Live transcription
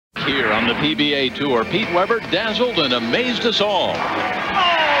here on the PBA Tour. Pete Weber dazzled and amazed us all.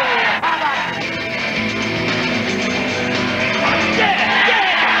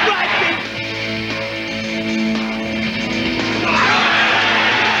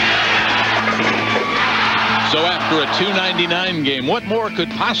 So after a $2.99 game, what more could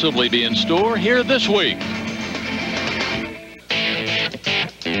possibly be in store here this week?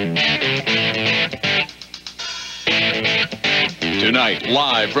 Tonight,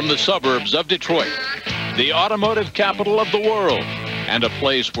 live from the suburbs of Detroit, the automotive capital of the world, and a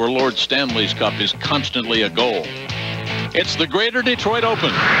place where Lord Stanley's Cup is constantly a goal. It's the Greater Detroit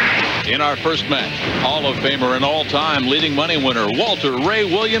Open. In our first match, Hall of Famer and all-time leading money winner Walter Ray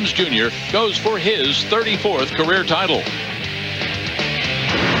Williams Jr. goes for his 34th career title.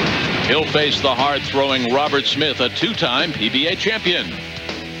 He'll face the hard-throwing Robert Smith, a two-time PBA champion.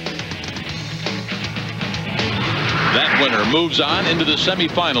 That winner moves on into the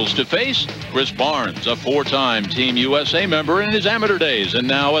semifinals to face Chris Barnes, a four-time Team USA member in his amateur days and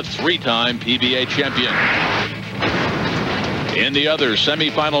now a three-time PBA champion. In the other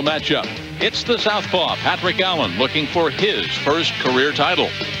semifinal matchup, it's the southpaw Patrick Allen looking for his first career title.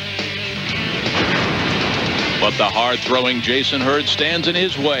 But the hard-throwing Jason Hurd stands in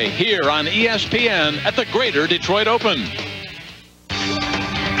his way here on ESPN at the Greater Detroit Open.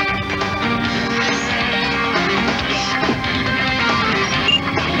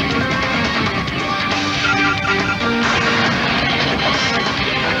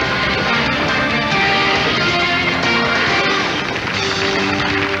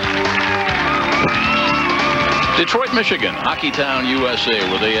 Detroit, Michigan, Hockey Town, USA,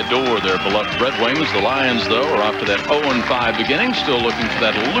 where they adore their beloved Red Wings. The Lions, though, are off to that 0-5 beginning, still looking for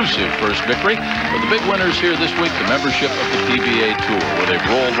that elusive first victory. But the big winners here this week, the membership of the PBA Tour, where they've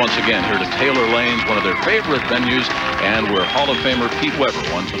rolled once again here to Taylor Lanes, one of their favorite venues, and where Hall of Famer Pete Weber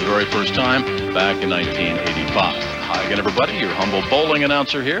won for the very first time back in 1985. Hi again, everybody. Your humble bowling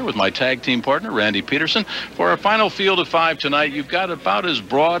announcer here with my tag team partner, Randy Peterson. For our final field of five tonight, you've got about as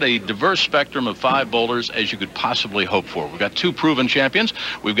broad a diverse spectrum of five bowlers as you could possibly hope for. We've got two proven champions.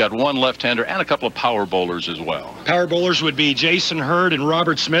 We've got one left-hander and a couple of power bowlers as well. Power bowlers would be Jason Hurd and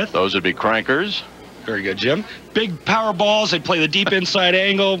Robert Smith. Those would be crankers. Very good, Jim. Big power balls. They play the deep inside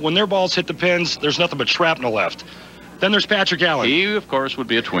angle. When their balls hit the pins, there's nothing but shrapnel left. Then there's Patrick Allen. He, of course, would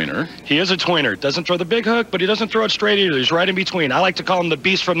be a tweener. He is a tweener. Doesn't throw the big hook, but he doesn't throw it straight either. He's right in between. I like to call him the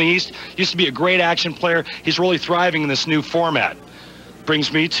Beast from the East. Used to be a great action player. He's really thriving in this new format.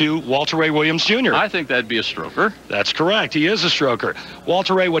 Brings me to Walter Ray Williams Jr. I think that'd be a stroker. That's correct. He is a stroker.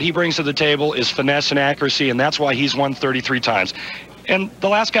 Walter Ray, what he brings to the table is finesse and accuracy, and that's why he's won 33 times. And the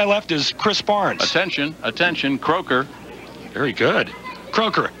last guy left is Chris Barnes. Attention, attention, croaker. Very good.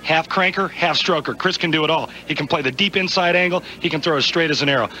 Croaker, half cranker, half stroker. Chris can do it all. He can play the deep inside angle. He can throw as straight as an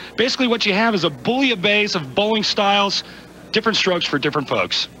arrow. Basically, what you have is a bouillabaisse of bowling styles, different strokes for different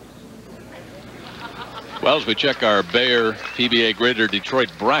folks. Well, as we check our Bayer PBA Greater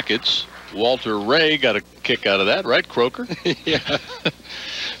Detroit brackets, Walter Ray got a kick out of that, right, croaker? Yeah.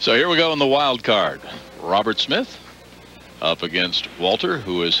 So here we go in the wild card. Robert Smith up against Walter,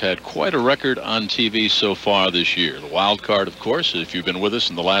 who has had quite a record on TV so far this year. The wild card, of course, if you've been with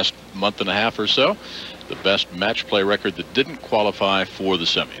us in the last month and a half or so, the best match play record that didn't qualify for the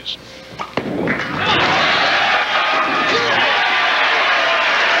semis.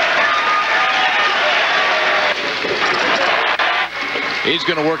 He's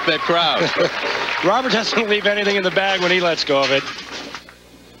going to work that crowd. Robert doesn't leave anything in the bag when he lets go of it.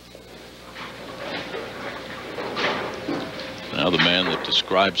 Now the man that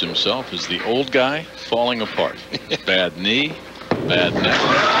describes himself as the old guy falling apart. Bad knee, bad neck.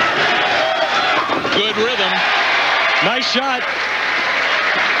 Good rhythm. Nice shot.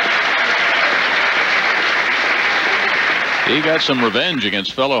 He got some revenge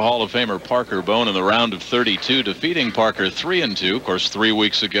against fellow Hall of Famer Parker Bone in the round of 32, defeating Parker 3-2. Of course, 3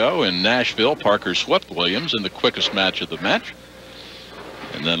 weeks ago in Nashville, Parker swept Williams in the quickest match of the match.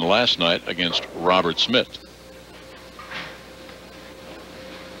 And then last night against Robert Smith.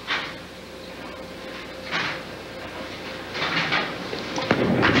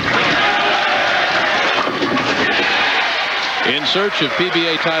 In search of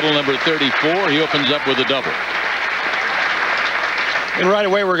PBA title number 34, he opens up with a double. And right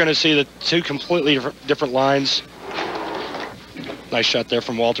away, we're going to see the two completely different lines. Nice shot there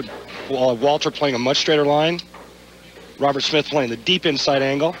from Walter. Walter playing a much straighter line. Robert Smith playing the deep inside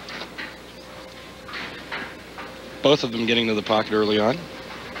angle. Both of them getting to the pocket early on.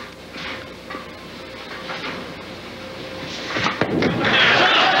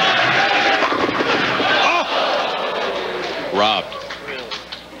 Robbed.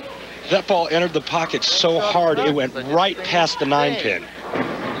 That ball entered the pocket so hard it went right past the 9-pin.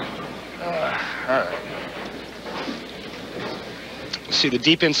 See the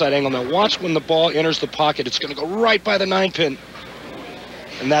deep inside angle. Now watch when the ball enters the pocket. It's going to go right by the 9-pin.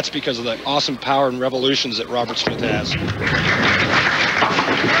 And that's because of the awesome power and revolutions that Robert Smith has.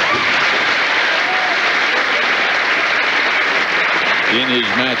 In his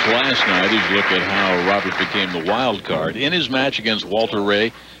match last night, as you look at how Robert became the wild card, in his match against Walter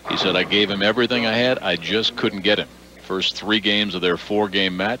Ray, he said, I gave him everything I had, I just couldn't get him. First 3 games of their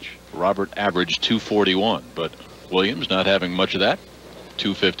 4-game match, Robert averaged 241, but Williams not having much of that,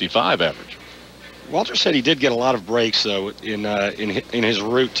 255 average. Walter said he did get a lot of breaks, though, in his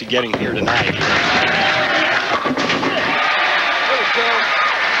route to getting here tonight.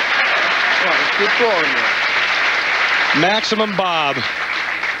 Good throwing there. Maximum bob.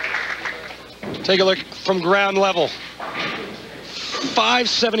 Take a look from ground level.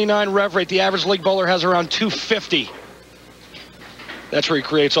 579 rev rate. The average league bowler has around 250. That's where he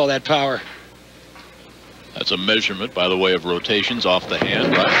creates all that power. That's a measurement by the way of rotations off the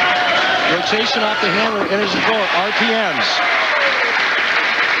hand, right? Rotation off the hand enters the ball. RPMs.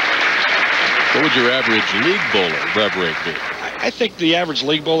 What would your average league bowler rev rate be? I think the average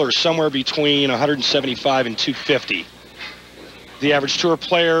league bowler is somewhere between 175 and 250. The average tour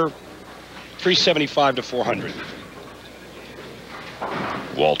player, 375 to 400.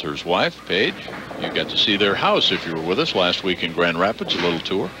 Walter's wife, Paige, you got to see their house if you were with us last week in Grand Rapids, a little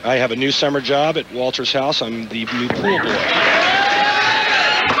tour. I have a new summer job at Walter's house. I'm the new pool boy.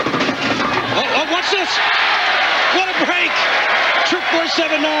 Oh, what's this? What a break! Trip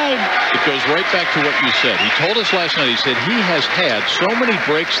 479. It goes right back to what you said. He told us last night, he said he has had so many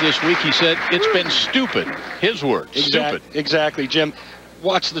breaks this week, he said it's been stupid. His words, stupid. Exactly, Jim.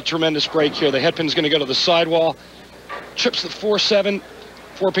 Watch the tremendous break here. The headpin's going to go to the sidewall. Trips the 4-7.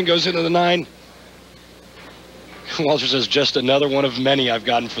 4-pin goes into the 9. Walter says, just another one of many I've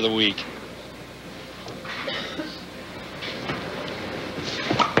gotten for the week.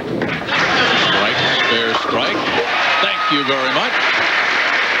 Strike, spare strike. Thank you very much.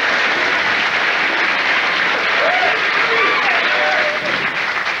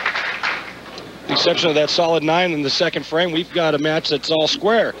 With the exception of that solid 9 in the second frame, we've got a match that's all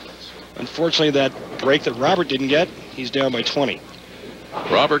square. Unfortunately, that break that Robert didn't get, he's down by 20.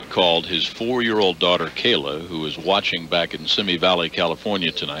 Robert called his 4-year-old daughter, Kayla, who is watching back in Simi Valley,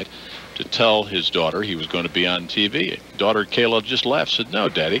 California tonight, to tell his daughter he was going to be on TV. Daughter Kayla just laughed, said, no,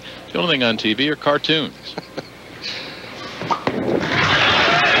 Daddy, the only thing on TV are cartoons.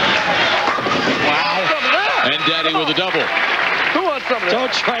 Wow. And Daddy with a double. Who wants some of that?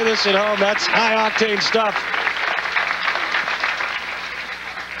 Don't try this at home. That's high-octane stuff.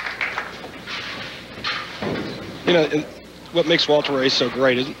 You know, what makes Walter Ray so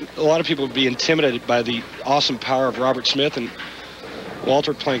great is a lot of people would be intimidated by the awesome power of Robert Smith, and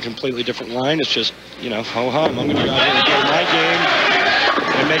Walter playing a completely different line. It's just, you know, ho-hum. I'm going to go out here and play my game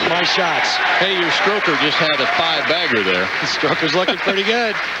and make my shots. Hey, your stroker just had a 5-bagger there. The stroker's looking pretty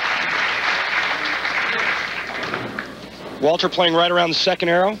good. Walter playing right around the second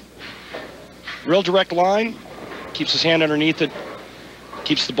arrow. Real direct line. Keeps his hand underneath it.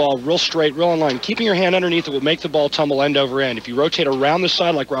 Keeps the ball real straight, real in line. Keeping your hand underneath it will make the ball tumble end over end. If you rotate around the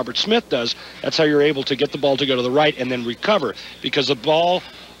side like Robert Smith does, that's how you're able to get the ball to go to the right and then recover, because the ball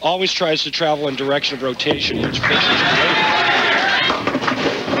always tries to travel in direction of rotation, which pushes away.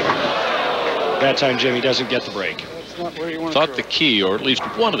 That time, Jimmy doesn't get the break. That's not where you want Thought the key, or at least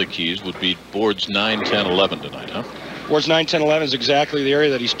one of the keys, would be boards 9, 10, 11 tonight, huh? Boards 9, 10, 11 is exactly the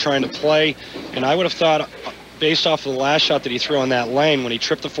area that he's trying to play, and I would have thought, based off of the last shot that he threw on that lane when he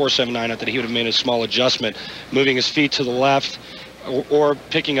tripped the 479 out, that he would have made a small adjustment, moving his feet to the left or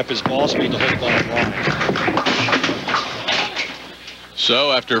picking up his ball speed to hold the ball in line.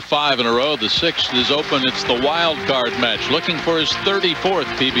 So after 5 in a row, the 6th is open. It's the wild card match, looking for his 34th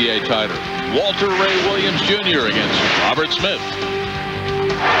PBA title. Walter Ray Williams Jr. against Robert Smith.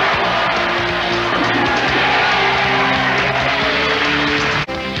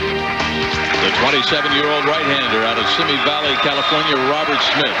 The 27-year-old right-hander out of Simi Valley, California, Robert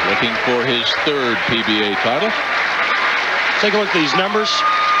Smith, looking for his 3rd PBA title. Take a look at these numbers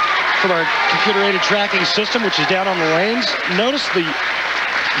from our computer-aided tracking system, which is down on the lanes. Notice the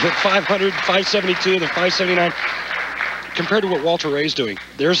 500, 572, the 579, compared to what Walter Ray's doing.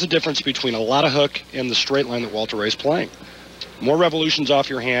 There's the difference between a lot of hook and the straight line that Walter Ray's playing. More revolutions off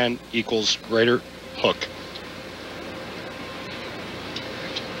your hand equals greater hook.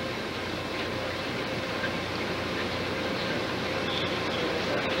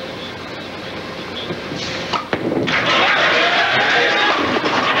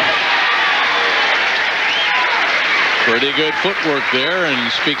 Pretty good footwork there.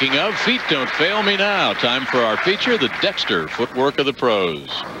 And speaking of, feet don't fail me now. Time for our feature, the Dexter Footwork of the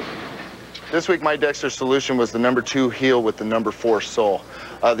Pros. This week, my Dexter solution was the #2 heel with the #4 sole.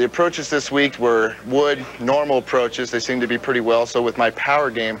 The approaches this week were wood, normal approaches. They seemed to be pretty well. So with my power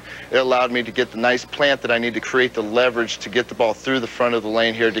game, it allowed me to get the nice plant that I need to create the leverage to get the ball through the front of the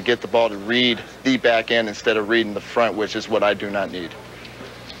lane here, to get the ball to read the back end instead of reading the front, which is what I do not need.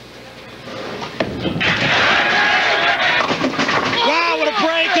 Wow, what a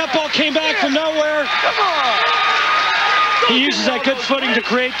break. That ball came back from nowhere. Come on. He uses that good footing to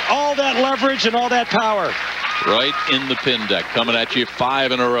create all that leverage and all that power. Right in the pin deck, coming at you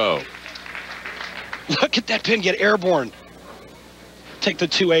 5 in a row. Look at that pin get airborne. Take the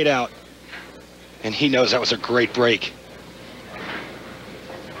 2-8 out. And he knows that was a great break.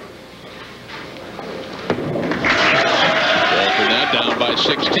 Walter now down by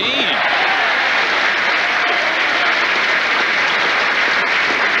 16.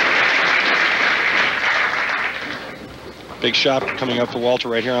 Big shot coming up for Walter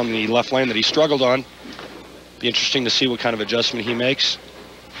right here on the left lane that he struggled on. Be interesting to see what kind of adjustment he makes.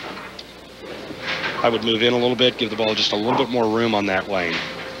 I would move in a little bit, give the ball just a little bit more room on that lane.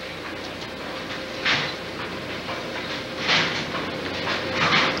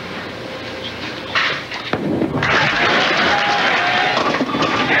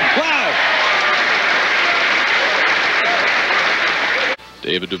 Wow!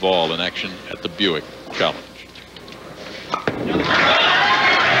 David Duvall in action at the Buick Challenge.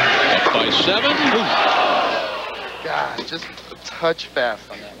 Up by 7. God, just a touch fast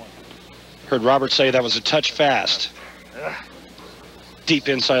on that one. Heard Robert say that was a touch fast. Deep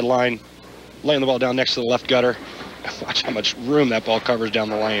inside line, laying the ball down next to the left gutter. Watch how much room that ball covers down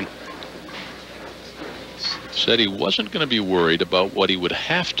the lane. Said he wasn't going to be worried about what he would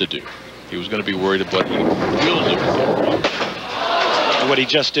have to do. He was going to be worried about what he will do. What he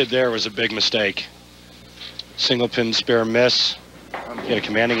just did there was a big mistake. Single pin spare miss. He had a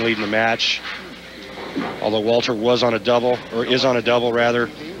commanding lead in the match. Although Walter was on a double, or is on a double rather,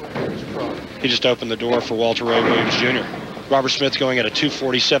 he just opened the door for Walter Ray Williams Jr. Robert Smith going at a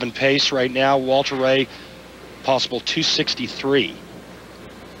 2:47 pace right now. Walter Ray, possible 2:63.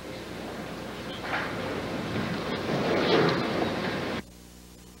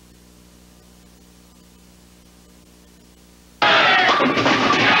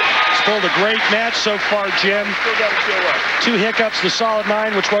 Pulled a great match so far, Jim. Still got to show up. 2 hiccups, the solid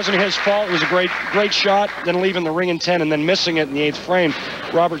 9, which wasn't his fault. It was a great shot, then leaving the ring in 10 and then missing it in the 8th frame.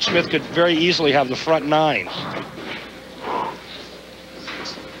 Robert Smith could very easily have the front 9.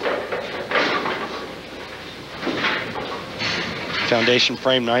 Foundation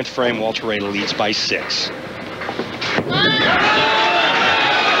frame, 9th frame, Walter Ray leads by 6.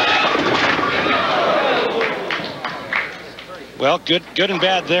 Well, good and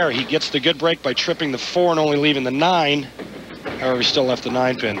bad there. He gets the good break by tripping the 4 and only leaving the 9. However, he still left the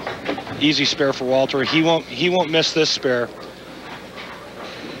 9 pin. Easy spare for Walter. He won't miss this spare.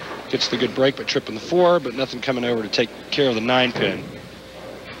 Gets the good break by tripping the 4, but nothing coming over to take care of the 9 pin.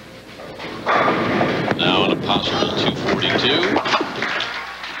 Now in a possible 242.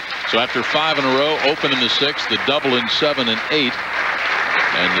 So after 5 in a row, open in the 6th, the double in 7 and 8,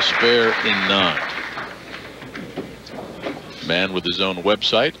 and the spare in 9. Man with his own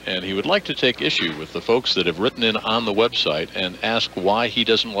website, and he would like to take issue with the folks that have written in on the website and ask why he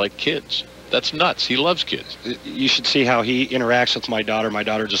doesn't like kids. That's nuts. He loves kids. You should see how he interacts with my daughter. My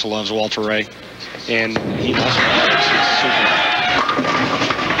daughter just loves Walter Ray, and he also loves super.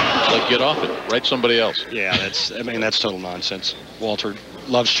 Like, get off it. Write somebody else. Yeah, that's total nonsense. Walter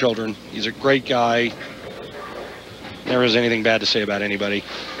loves children. He's a great guy. Never has anything bad to say about anybody.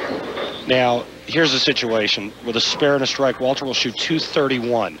 Now, here's the situation. With a spare and a strike, Walter will shoot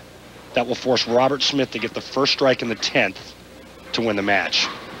 231. That will force Robert Smith to get the first strike in the 10th to win the match.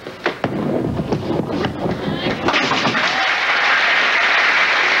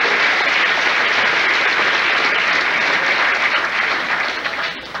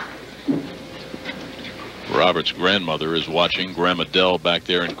 Robert's grandmother is watching, Grandma Dell, back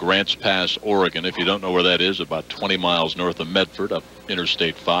there in Grants Pass, Oregon. If you don't know where that is, about 20 miles north of Medford, up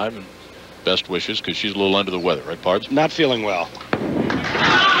Interstate 5. And best wishes, because she's a little under the weather, right, Pards? Not feeling well.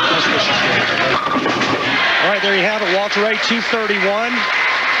 Best wishes. All right, there you have it. Walter Ray, 231.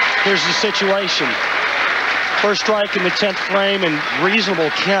 Here's the situation. First strike in the 10th frame and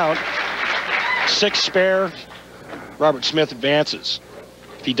reasonable count. 6 spare. Robert Smith advances.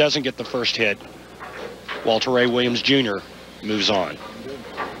 If he doesn't get the first hit, Walter Ray Williams Jr. moves on.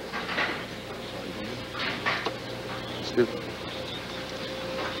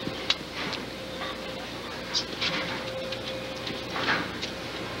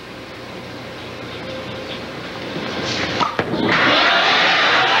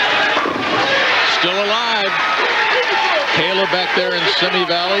 back there in Simi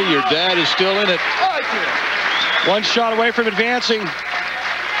Valley. Your dad is still in it. One shot away from advancing.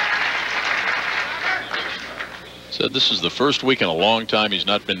 Said this is the first week in a long time he's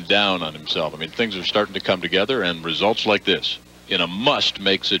not been down on himself. I mean, things are starting to come together, and results like this in a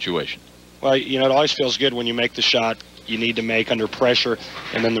must-make situation. Well, you know, it always feels good when you make the shot you need to make under pressure,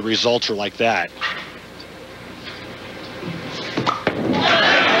 and then the results are like that.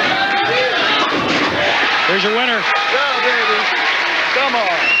 Here's your winner. Yeah, baby. Come on.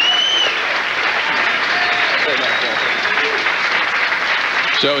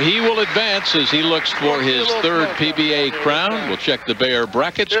 So he will advance as he looks for his third PBA crown. We'll check the Bayer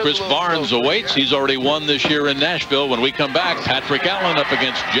brackets. Chris Barnes awaits. He's already won this year in Nashville. When we come back, Patrick Allen up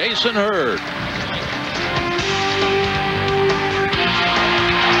against Jason Hurd.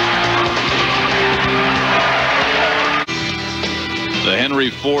 The Henry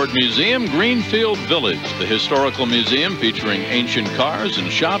Ford Museum, Greenfield Village, the historical museum featuring ancient cars and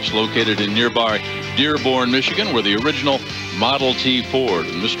shops located in nearby Dearborn, Michigan, where the original Model T Ford.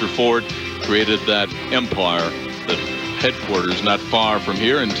 And Mr. Ford created that empire, the headquarters not far from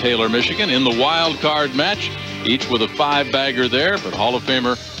here in Taylor, Michigan. In the wild card match, each with a 5-bagger there, but Hall of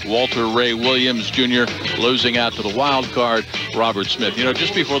Famer Walter Ray Williams Jr. losing out to the wild card Robert Smith. You know,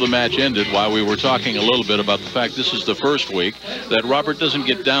 just before the match ended, while we were talking a little bit about the fact this is the first week that Robert doesn't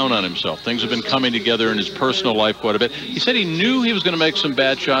get down on himself. Things have been coming together in his personal life quite a bit. He said he knew he was going to make some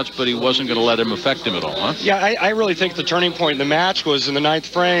bad shots, but he wasn't going to let him affect him at all, huh? Yeah, I really think the turning point in the match was in the 9th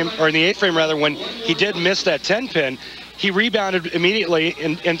frame, or in the 8th frame rather, when he did miss that 10-pin. He rebounded immediately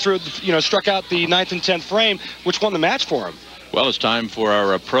and threw, you know, struck out the 9th and 10th frame, which won the match for him. Well, it's time for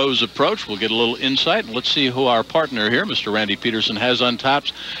our pros approach. We'll get a little insight. Let's see who our partner here, Mr. Randy Peterson, has on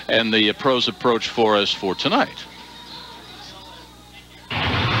tops and the pros approach for us for tonight.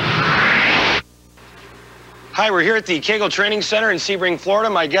 Hi, we're here at the Kegel Training Center in Sebring, Florida.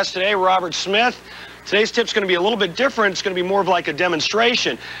 My guest today, Robert Smith. Today's tip's going to be a little bit different. It's going to be more of like a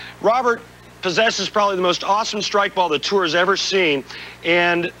demonstration. Robert possesses probably the most awesome strike ball the tour has ever seen.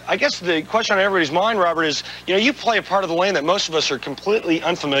 And I guess the question on everybody's mind, Robert, is, you know, you play a part of the lane that most of us are completely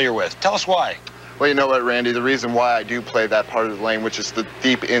unfamiliar with. Tell us why. Well, you know what, Randy, the reason why I do play that part of the lane, which is the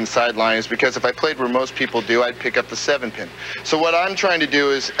deep inside line, is because if I played where most people do, I'd pick up the 7-pin. So what I'm trying to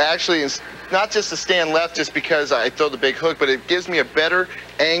do is actually not just to stand left just because I throw the big hook, but it gives me a better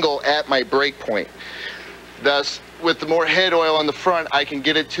angle at my break point. Thus, with the more head oil on the front, I can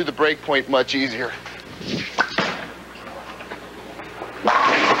get it to the break point much easier.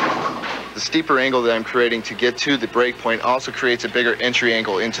 The steeper angle that I'm creating to get to the break point also creates a bigger entry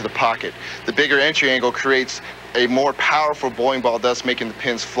angle into the pocket. The bigger entry angle creates a more powerful bowling ball, thus making the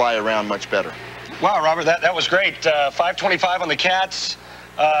pins fly around much better. Wow, Robert, that was great. 525 on the Cats.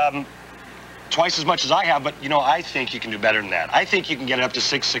 Twice as much as I have, but, you know, I think you can do better than that. I think you can get it up to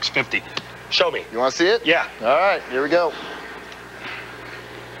 650. Show me. You want to see it? Yeah. All right, here we go.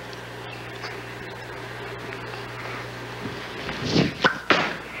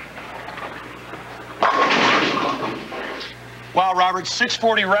 Wow, Robert,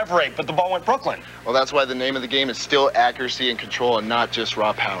 640 rev rate, but the ball went Brooklyn. Well, that's why the name of the game is still accuracy and control and not just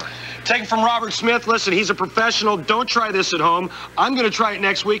raw power. Take it from Robert Smith. Listen, he's a professional. Don't try this at home. I'm going to try it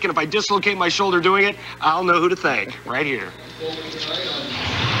next week, and if I dislocate my shoulder doing it, I'll know who to thank. Right here.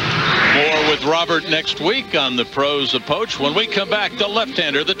 More with Robert next week on the Pros Approach. When we come back, the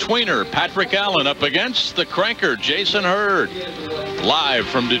left-hander, the tweener, Patrick Allen up against the cranker, Jason Hurd, live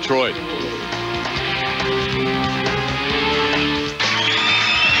from Detroit.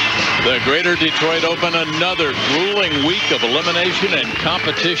 The Greater Detroit Open, another grueling week of elimination and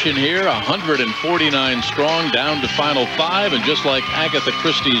competition here. 149 strong, down to final 5. And just like Agatha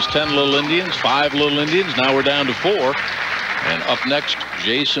Christie's 10 Little Indians, 5 Little Indians, now we're down to 4. And up next,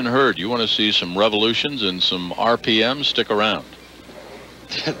 Jason Hurd. You want to see some revolutions and some RPM? Stick around.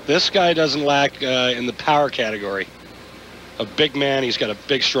 This guy doesn't lack in the power category. A big man. He's got a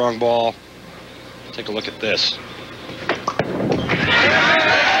big, strong ball. Take a look at this.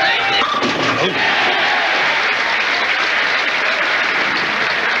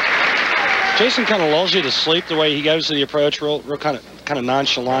 Jason kind of lulls you to sleep the way he goes to the approach, real kind of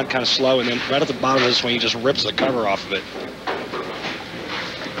nonchalant, kind of slow, and then right at the bottom of this swing, he just rips the cover off of it.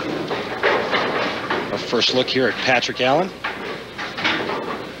 Our first look here at Patrick Allen.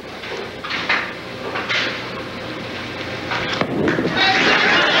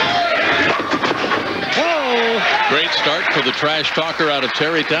 Great start for the trash talker out of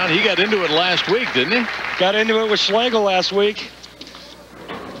Terrytown. He got into it last week, didn't he? Got into it with Schlegel last week.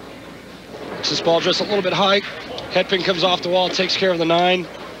 This ball just a little bit high. Headpin comes off the wall, takes care of the 9,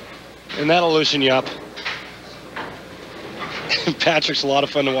 and that'll loosen you up. Patrick's a lot of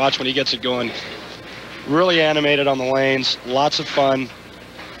fun to watch when he gets it going. Really animated on the lanes, lots of fun.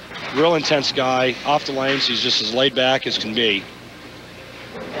 Real intense guy. Off the lanes, he's just as laid back as can be.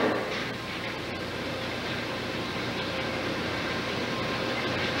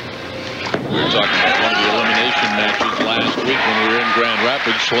 We were talking about one of the elimination matches last week when we were in Grand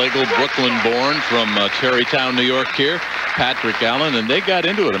Rapids. Schlegel, Brooklyn-born from Terrytown, New York here. Patrick Allen, and they got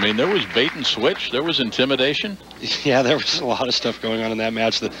into it. I mean, there was bait and switch. There was intimidation. Yeah, there was a lot of stuff going on in that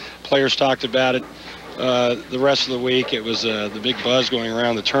match. The players talked about it the rest of the week. It was the big buzz going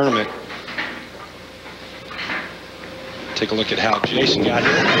around the tournament. Take a look at how Jason got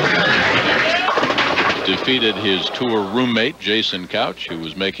here. Defeated his tour roommate, Jason Couch, who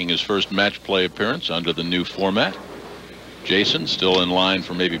was making his first match play appearance under the new format. Jason still in line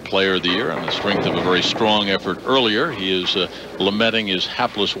for maybe Player of the Year on the strength of a very strong effort earlier. He is lamenting his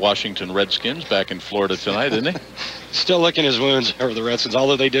hapless Washington Redskins back in Florida tonight, isn't he? Still licking his wounds over the Redskins,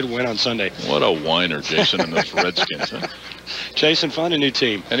 although they did win on Sunday. What a whiner, Jason and those Redskins. Huh? Jason found a new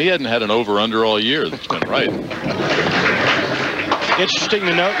team. And he hadn't had an over-under all year. That's been right. Interesting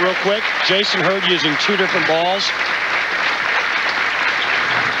to note real quick, Jason Hurd using 2 different balls.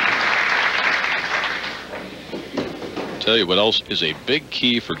 Tell you what else is a big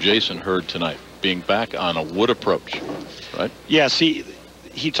key for Jason Hurd tonight, being back on a wood approach, right? Yes, he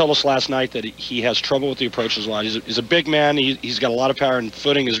told us last night that he has trouble with the approaches a lot. He's a big man. He's got a lot of power, and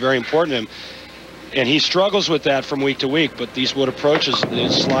footing is very important to him. And he struggles with that from week to week, but these wood approaches,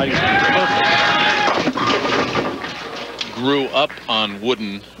 his sliding is perfect. Grew up on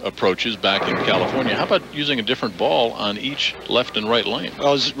wooden approaches back in California. How about using a different ball on each left and right lane?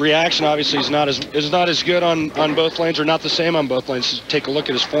 Well, his reaction obviously is not as good on both lanes, or not the same on both lanes. Just take a look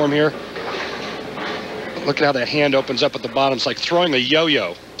at his form here. Look at how that hand opens up at the bottom. It's like throwing a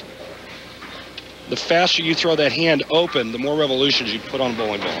yo-yo. The faster you throw that hand open, the more revolutions you put on a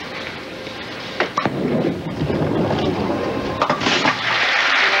bowling ball.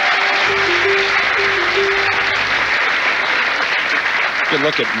 Good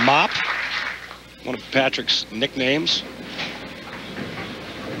look at Mop, one of Patrick's nicknames.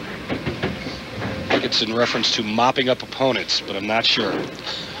 I think it's in reference to mopping up opponents, but I'm not sure.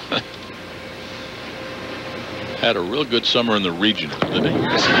 Had a real good summer in the regionals, didn't he?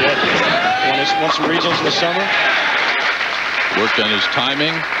 Yes, he did. Won some regionals in the summer. Worked on his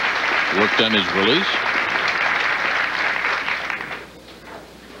timing, worked on his release.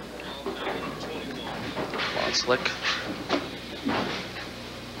 Slick.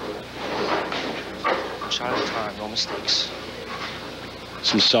 Shot at a time, no mistakes.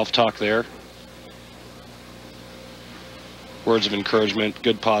 Some self-talk there. Words of encouragement,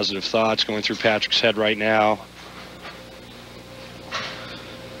 good positive thoughts going through Patrick's head right now.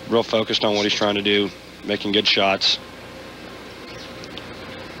 Real focused on what he's trying to do, making good shots.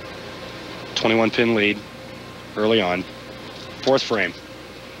 21-pin lead early on. 4th frame.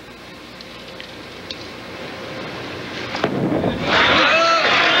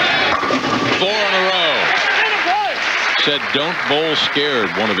 Said don't bowl scared,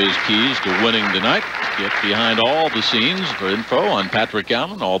 one of his keys to winning tonight. Get behind all the scenes for info on Patrick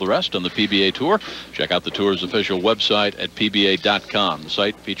Allen, all the rest on the PBA Tour. Check out the Tour's official website at pba.com. The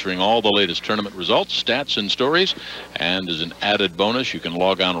site featuring all the latest tournament results, stats, and stories. And as an added bonus, you can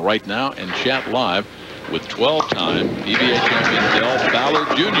log on right now and chat live with 12-time PBA champion Del Ballard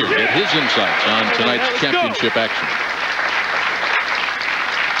Jr. Get his insights on tonight's championship action.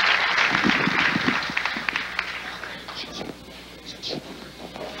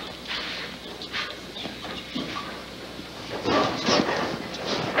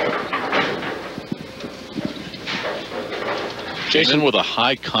 Jason with a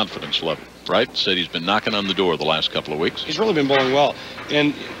high confidence level, right? Said he's been knocking on the door the last couple of weeks. He's really been bowling well.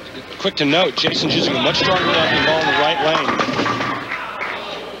 And quick to note, Jason's using a much stronger lefting ball in the right lane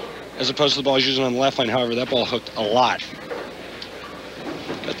as opposed to the ball he's using on the left lane. However, that ball hooked a lot.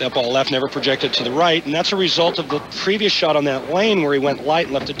 Got that ball left, never projected to the right, and that's a result of the previous shot on that lane where he went light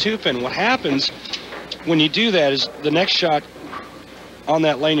and left a 2-pin. What happens when you do that is the next shot on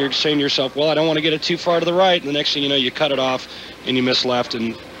that lane, you're saying to yourself, well, I don't want to get it too far to the right, and the next thing you know, you cut it off and you miss left,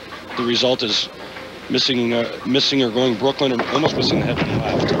 and the result is missing or going Brooklyn, or almost missing the head to the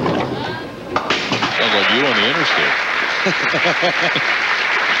left. Sounds like you on the interstate.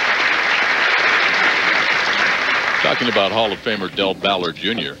 Talking about Hall of Famer Del Ballard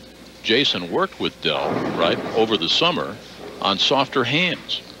Jr., Jason worked with Del, right, over the summer on softer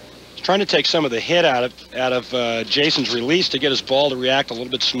hands. Trying to take some of the hit out of Jason's release to get his ball to react a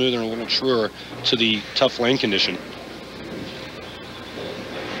little bit smoother and a little truer to the tough lane condition.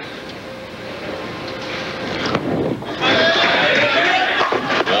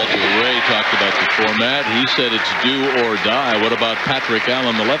 format. He said it's do or die. What about Patrick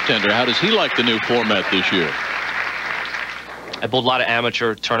Allen, the left-hander? How does he like the new format this year? I bowled a lot of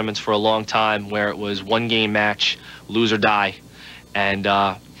amateur tournaments for a long time where it was one-game match, lose or die, and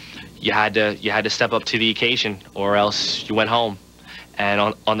you had to step up to the occasion, or else you went home.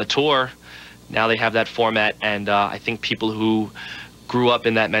 And on the tour, now they have that format, and I think people who grew up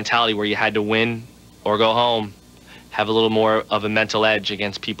in that mentality where you had to win or go home have a little more of a mental edge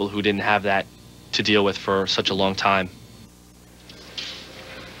against people who didn't have that to deal with for such a long time.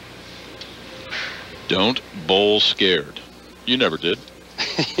 Don't bowl scared. You never did.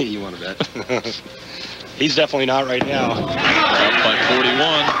 You want to bet? He's definitely not right now. Up by 41.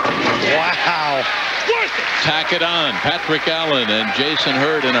 Wow. Tack it on. Patrick Allen and Jason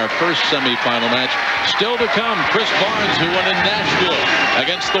Hurd in our first semifinal match. Still to come, Chris Barnes, who won in Nashville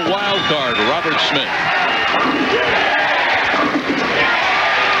against the wild card, Robert Smith.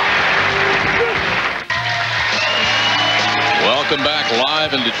 Welcome back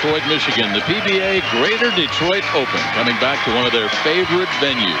live in Detroit, Michigan. The PBA Greater Detroit Open coming back to one of their favorite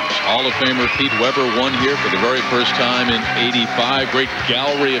venues. Hall of Famer Pete Weber won here for the very first time in '85. Great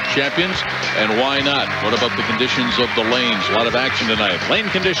gallery of champions. And why not? What about the conditions of the lanes? A lot of action tonight. Lane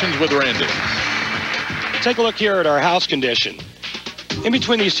conditions with Randy. Take a look here at our house condition. In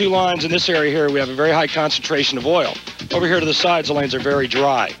between these two lines in this area here, we have a very high concentration of oil. Over here to the sides, the lanes are very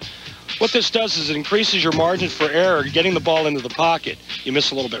dry. What this does is it increases your margin for error getting the ball into the pocket. You miss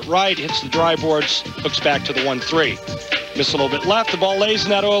a little bit right, hits the dry boards, hooks back to the 1-3. Miss a little bit left, the ball lays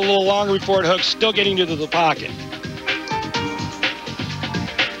in that oil a little longer before it hooks, still getting into the pocket.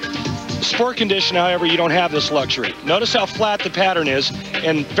 Sport condition, however, you don't have this luxury. Notice how flat the pattern is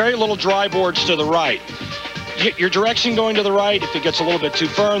and very little dry boards to the right. Your direction going to the right, if it gets a little bit too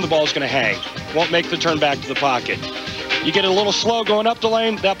firm, the ball's going to hang. Won't make the turn back to the pocket. You get it a little slow going up the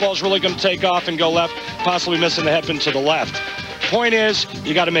lane, that ball's really going to take off and go left, possibly missing the headpin to the left. Point is,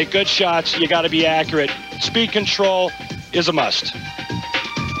 you got to make good shots, you got to be accurate. Speed control is a must.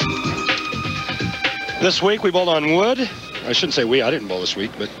 This week we bowled on wood. I shouldn't say we, I didn't bowl this week,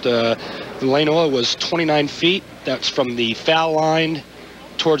 but the lane oil was 29 feet. That's from the foul line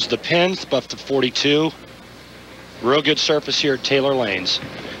towards the pins, buff to 42. Real good surface here at Taylor Lanes.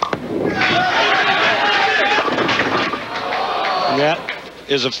 And that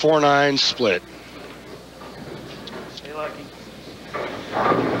is a 4-9 split. Stay lucky.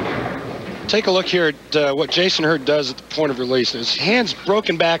 Take a look here at what Jason Hurd does at the point of release. His hands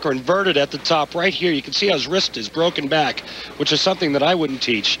broken back or inverted at the top. Right here, you can see how his wrist is broken back, which is something that I wouldn't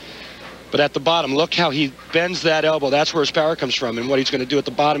teach. But at the bottom, look how he bends that elbow. That's where his power comes from. And what he's going to do at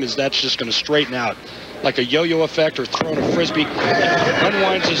the bottom is that's just going to straighten out. Like a yo-yo effect or throwing a frisbee.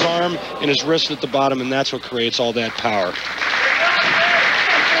 Unwinds his arm and his wrist at the bottom, and that's what creates all that power.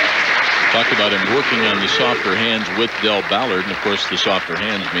 Talked about him working on the softer hands with Del Ballard, and of course the softer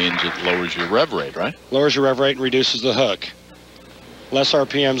hands means it lowers your rev rate, right? Lowers your rev rate and reduces the hook. Less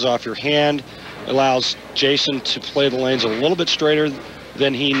RPMs off your hand, allows Jason to play the lanes a little bit straighter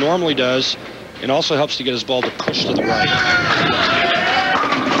than he normally does, and also helps to get his ball to push to the right.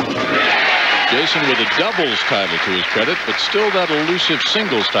 Jason with a doubles title to his credit, but still that elusive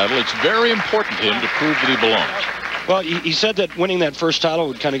singles title. It's very important to him to prove that he belongs. Well, he said that winning that first title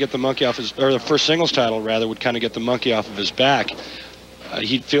would kind of get the monkey off his, or the first singles title rather, would kind of get the monkey off of his back.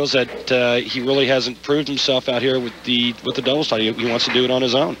 He feels that he really hasn't proved himself out here with the doubles title. He wants to do it on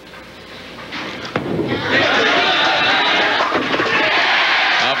his own.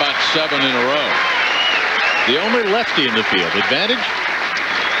 How about 7 in a row? The only lefty in the field. Advantage?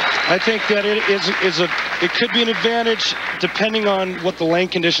 I think that it could be an advantage depending on what the lane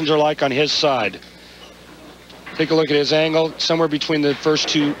conditions are like on his side. Take a look at his angle, somewhere between the first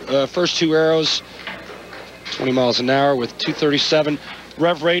two arrows, 20 miles an hour with 237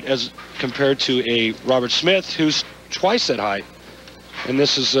 rev rate as compared to a Robert Smith, who's twice that high. And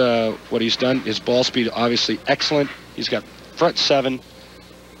this is what he's done. His ball speed, obviously excellent. He's got front 7.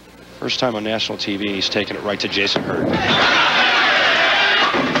 First time on national TV, he's taking it right to Jason Hurd.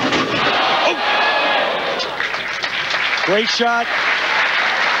 Oh! Great shot.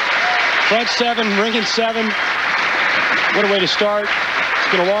 Front 7, ringing 7. What a way to start.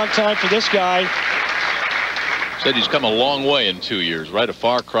 It's been a long time for this guy. Said he's come a long way in 2 years, right? A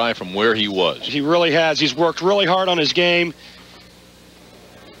far cry from where he was. He really has. He's worked really hard on his game.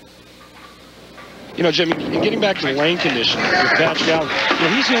 You know, Jim, in getting back to the lane condition with Patrick Allen, you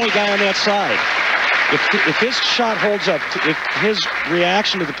know, he's the only guy on that side. If his shot holds up, if his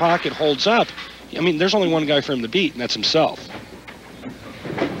reaction to the pocket holds up, I mean, there's only one guy for him to beat, and that's himself.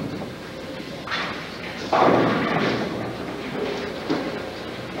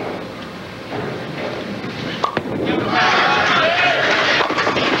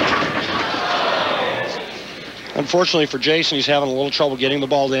 Unfortunately for Jason, he's having a little trouble getting the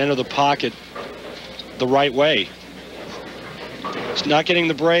ball to enter the pocket the right way. He's not getting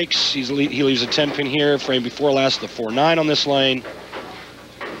the breaks. He leaves a 10-pin here. Frame before last, the 4-9 on this lane.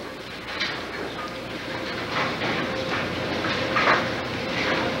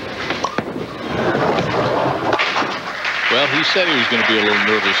 Well, he said he was going to be a little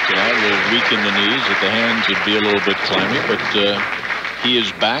nervous tonight, a little weak in the knees, that the hands would be a little bit clammy, but he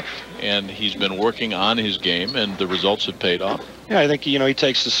is back, and he's been working on his game, and the results have paid off. Yeah, I think, he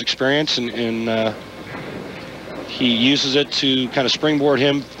takes this experience and he uses it to kind of springboard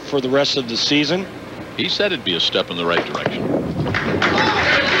him for the rest of the season. He said it'd be a step in the right direction.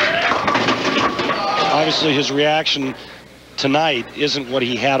 Obviously, his reaction tonight isn't what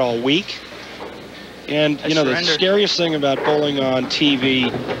he had all week. And, the scariest thing about bowling on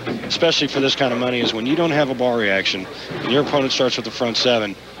TV, especially for this kind of money, is when you don't have a ball reaction and your opponent starts with the front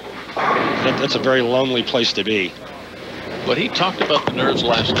 7, that's a very lonely place to be. But he talked about the nerves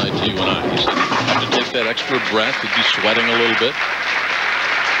last night to you and I. He said he had to take that extra breath. He'd be sweating a little bit.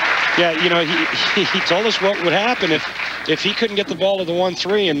 Yeah, he told us what would happen if he couldn't get the ball to the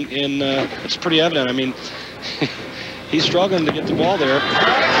 1-3, and it's pretty evident. I mean, he's struggling to get the ball there.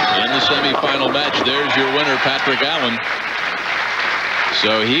 In the semifinal match, there's your winner, Patrick Allen.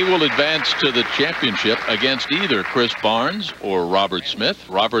 So he will advance to the championship against either Chris Barnes or Robert Smith.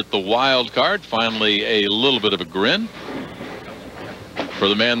 Robert, the wild card, finally a little bit of a grin. For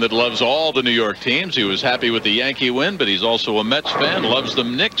the man that loves all the New York teams, he was happy with the Yankee win, but he's also a Mets fan, loves the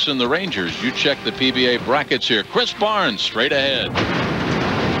Knicks and the Rangers. You check the PBA brackets here. Chris Barnes, straight ahead.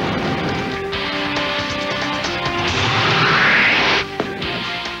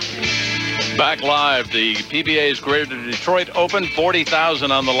 Back live, the PBA's Greater Detroit Open,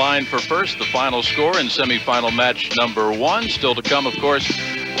 40,000 on the line for first. The final score in semifinal match number 1. Still to come, of course.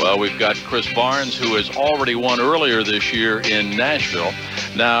 Well, we've got Chris Barnes, who has already won earlier this year in Nashville.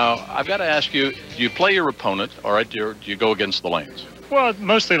 Now, I've got to ask you, do you play your opponent, all right, do you go against the lanes? Well,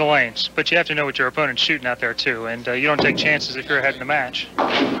 mostly the lanes, but you have to know what your opponent's shooting out there, too, and you don't take chances if you're ahead in the match.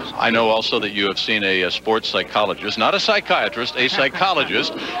 I know also that you have seen a sports psychologist, not a psychiatrist, a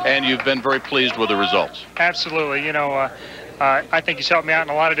psychologist, and you've been very pleased with the results. Absolutely. I think he's helped me out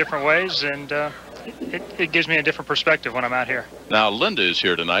in a lot of different ways, and it gives me a different perspective when I'm out here. Now, Linda is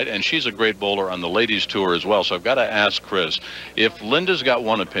here tonight, and she's a great bowler on the ladies' tour as well. So I've got to ask Chris, if Linda's got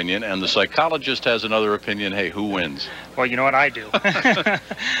one opinion and the psychologist has another opinion, hey, who wins? Well, you know what I do.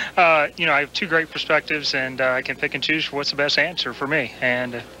 I have two great perspectives, and I can pick and choose for what's the best answer for me.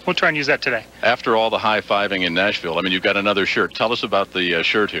 And we'll try and use that today. After all the high-fiving in Nashville, I mean, you've got another shirt. Tell us about the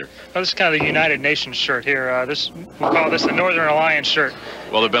shirt here. Well, this is kind of the United Nations shirt here. We'll call this the Northern Alliance shirt.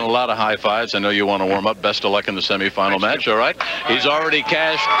 Well, there have been a lot of high fives. I know you want to warm up. Best of luck in the semifinal match, all right? He's already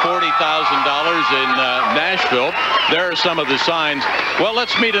cashed $40,000 in Nashville. There are some of the signs. Well,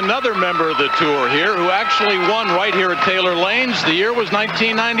 let's meet another member of the tour here who actually won right here at Taylor Lanes. The year was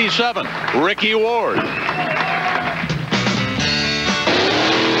 1997. Ricky Ward.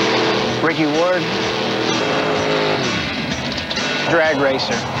 Ricky Ward, drag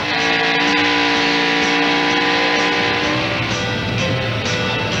racer.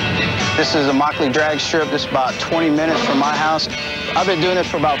 This is a Mockley drag strip. This is about 20 minutes from my house. I've been doing this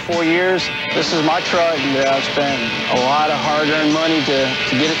for about 4 years. This is my truck. I've spent a lot of hard-earned money to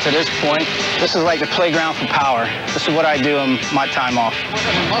get it to this point. This is like the playground for power. This is what I do on my time off.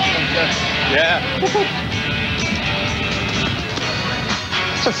 Yeah.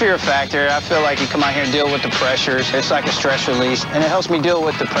 It's a fear factor. I feel like you come out here and deal with the pressures. It's like a stress release, and it helps me deal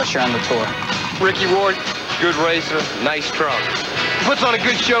with the pressure on the tour. Ricky Ward, good racer, nice truck. He puts on a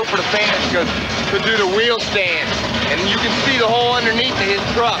good show for the fans because he'll do the wheel stand, and you can see the hole underneath of his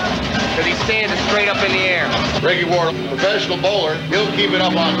truck because he's standing straight up in the air. Ricky Ward, professional bowler, he'll keep it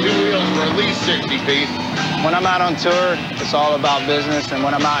up on 2 wheels for at least 60 feet. When I'm out on tour, it's all about business, and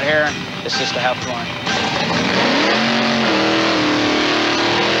when I'm out here, it's just to have fun.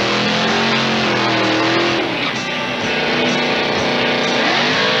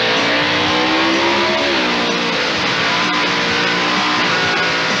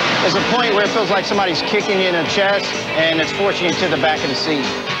 There's a point where it feels like somebody's kicking you in the chest, and it's forcing you to the back of the seat.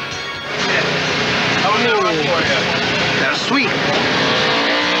 How was that run for you? That was sweet.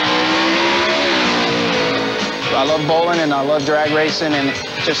 I love bowling, and I love drag racing, and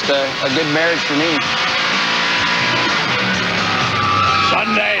it's just a good marriage for me.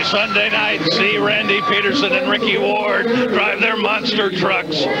 Sunday night, see Randy Peterson and Ricky Ward drive their monster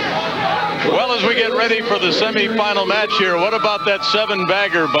trucks. Well, as we get ready for the semifinal match here, what about that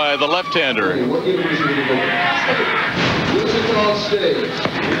 7-bagger by the left-hander?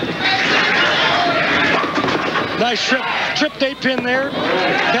 Nice trip 8-pin there.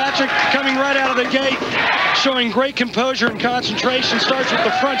 Patrick coming right out of the gate, showing great composure and concentration. Starts with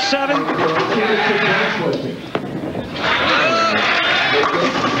the front 7.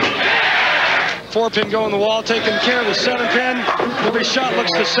 4-pin going the wall, taking care of the 7-pin. Every shot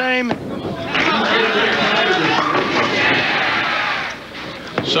looks the same.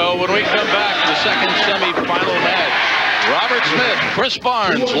 So when we come back, the second semifinal match, Robert Smith, Chris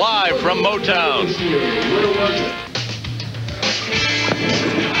Barnes, live from Motown.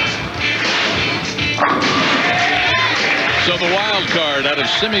 So the wild card out of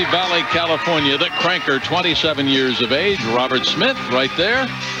Simi Valley, California, the cranker, 27 years of age, Robert Smith right there.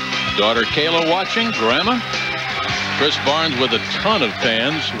 Daughter Kayla watching, grandma. Chris Barnes with a ton of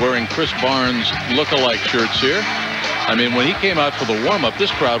fans wearing Chris Barnes look-alike shirts here. I mean, when he came out for the warm-up,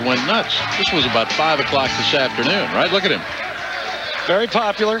 this crowd went nuts. This was about 5 o'clock this afternoon, right? Look at him. Very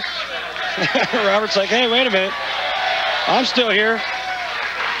popular. Robert's like, hey, wait a minute. I'm still here.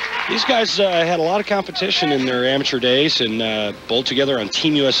 These guys had a lot of competition in their amateur days and bowled together on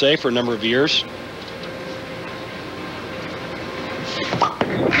Team USA for a number of years.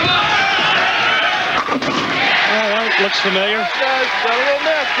 Looks familiar. Guys, got a little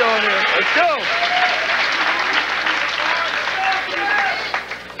match going here. Let's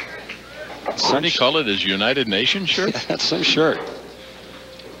go. Didn't he call it his United Nations shirt? Yeah, that's some shirt.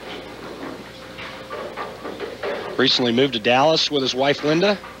 Recently moved to Dallas with his wife,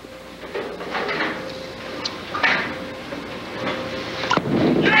 Linda.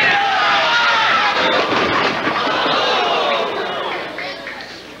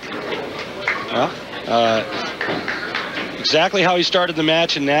 Exactly how he started the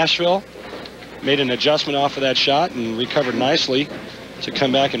match in Nashville. Made an adjustment off of that shot and recovered nicely to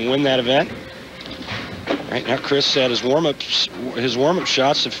come back and win that event. Right now, Chris had his warm-up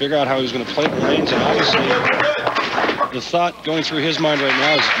shots to figure out how he was going to play the lanes, and obviously the thought going through his mind right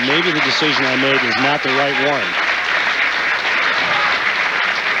now is maybe the decision I made is not the right one.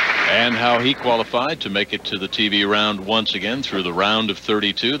 And how he qualified to make it to the TV round once again through the round of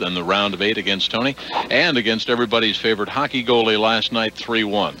 32, then the round of 8 against Tony, and against everybody's favorite hockey goalie last night,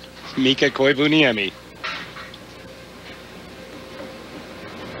 3-1. Mika Koivuniemi.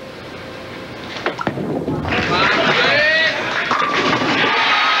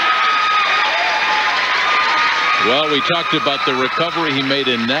 Well, we talked about the recovery he made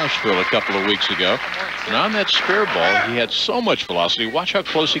in Nashville a couple of weeks ago. And on that spare ball, he had so much velocity. Watch how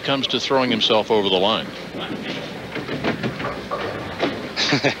close he comes to throwing himself over the line.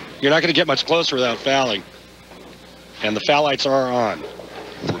 You're not going to get much closer without fouling. And the foul lights are on.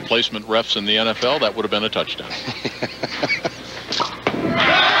 Replacement refs in the NFL, that would have been a touchdown.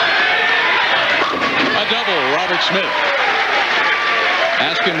 A double, Robert Smith.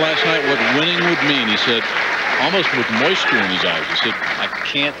 Asked him last night what winning would mean. He said, almost with moisture in his eyes, he said, I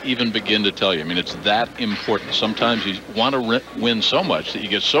can't even begin to tell you. I mean, it's that important. Sometimes you want to win so much that you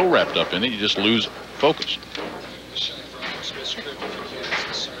get so wrapped up in it, you just lose focus.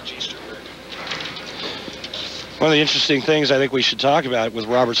 One of the interesting things I think we should talk about with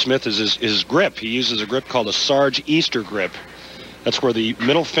Robert Smith is his grip. He uses a grip called a Sarge Easter grip. That's where the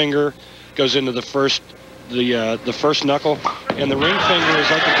middle finger goes into the first knuckle, and the ring finger is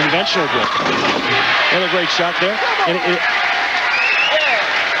like a conventional grip. Another great shot there, and it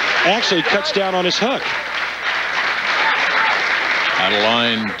actually cuts down on his hook.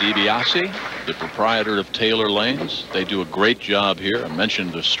 Adeline DiBiase, the proprietor of Taylor Lanes. They do a great job here. I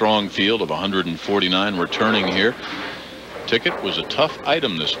mentioned the strong field of 149 returning here. Ticket was a tough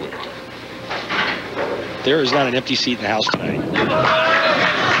item this week. There is not an empty seat in the house tonight.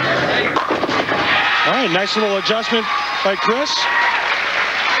 All right, nice little adjustment by Chris.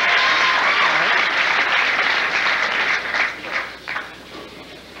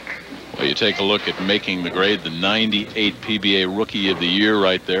 Well, you take a look at making the grade, the 98 PBA Rookie of the Year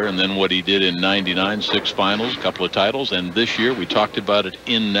right there, and then what he did in 99, 6 finals, a couple of titles, and this year, we talked about it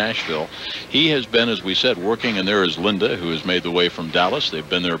in Nashville. He has been, as we said, working, and there is Linda, who has made the way from Dallas. They've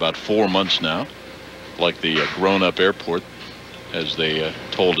been there about 4 months now, like the grown-up airport, as they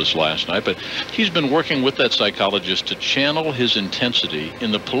told us last night. But he's been working with that psychologist to channel his intensity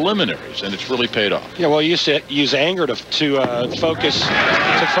in the preliminaries, and it's really paid off. Yeah, well, you used to use anger to focus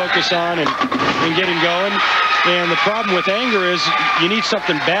on and get him going. And the problem with anger is you need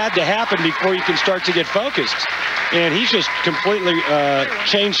something bad to happen before you can start to get focused. And he's just completely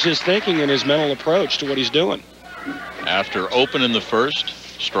changed his thinking and his mental approach to what he's doing. After open in the first,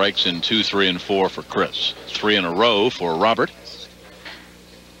 strikes in 2, 3, and 4 for Chris. 3 in a row for Robert.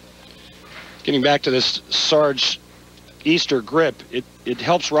 Getting back to this Sarge Easter grip, it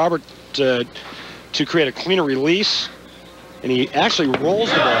helps Robert to create a cleaner release, and he actually rolls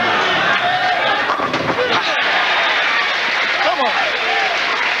the ball more. Come on.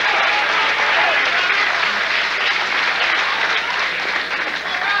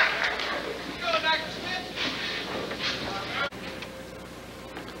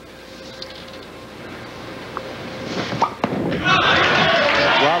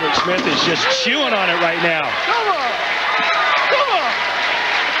 Robert Smith is just chewing on it right now. Come on. Come on.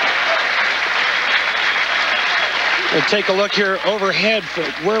 And take a look here overhead for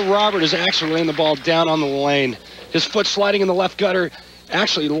where Robert is actually laying the ball down on the lane. His foot sliding in the left gutter,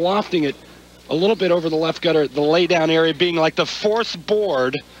 actually lofting it a little bit over the left gutter, the laydown area being like the 4th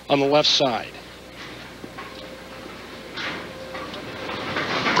board on the left side.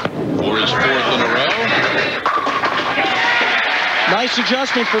 For his 4th in a row. Nice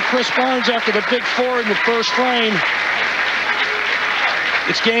adjustment for Chris Barnes after the big 4 in the first frame.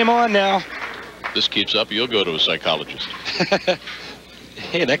 It's game on now. This keeps up, you'll go to a psychologist.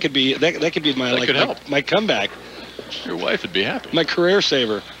 Hey, that could be my my comeback. Your wife would be happy. My career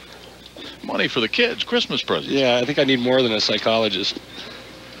saver. Money for the kids, Christmas presents. Yeah, I think I need more than a psychologist.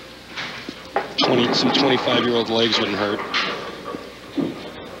 Some 25-year-old legs wouldn't hurt.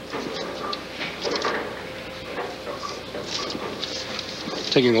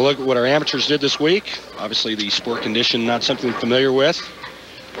 Taking a look at what our amateurs did this week. Obviously, the sport condition, not something I'm familiar with.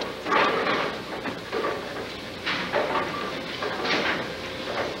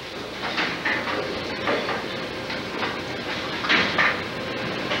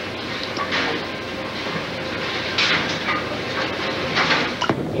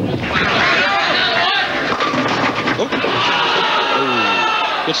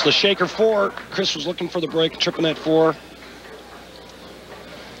 Gets the shaker 4. Chris was looking for the break, tripping that 4.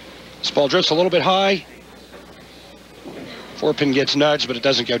 This ball drifts a little bit high. 4-pin gets nudged, but it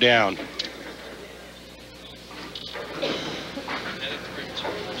doesn't go down.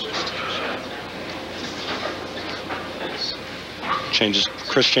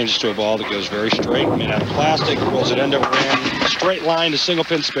 Chris changes to a ball that goes very straight, made out of plastic, rolls it end over end, straight line to single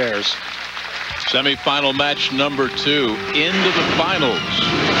pin spares. Semi-final match number 2, into the finals.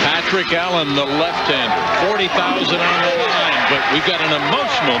 Patrick Allen, the left-hander, 40,000 on the line, but we've got an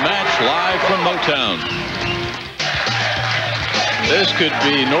emotional match live from Motown. This could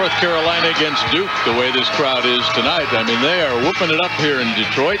be North Carolina against Duke, the way this crowd is tonight. I mean, they are whooping it up here in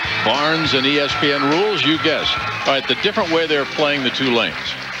Detroit. Barnes and ESPN rules, you guess. All right, the different way they're playing the 2 lanes.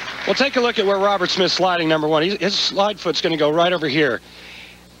 Well, take a look at where Robert Smith's sliding, number 1. His slide foot's going to go right over here.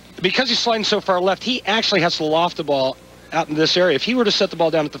 Because he's sliding so far left, he actually has to loft the ball out in this area. If he were to set the ball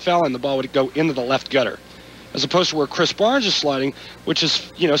down at the foul line, the ball would go into the left gutter. As opposed to where Chris Barnes is sliding, which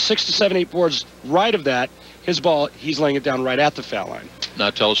is, 6 to 7, 8 boards right of that, his ball, he's laying it down right at the foul line. Now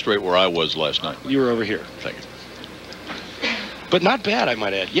tell us straight where I was last night. You were over here. Thank you. But not bad, I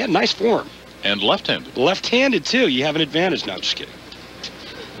might add. Yeah, nice form. And left-handed. Left-handed, too. You have an advantage. No, I'm just kidding.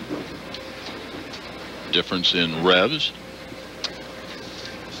 Difference in revs.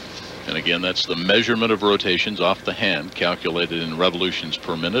 And again, that's the measurement of rotations off the hand, calculated in revolutions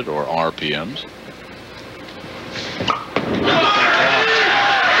per minute, or RPMs.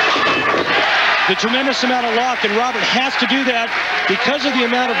 The tremendous amount of lock, and Robert has to do that because of the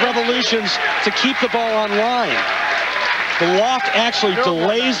amount of revolutions to keep the ball on line. The lock actually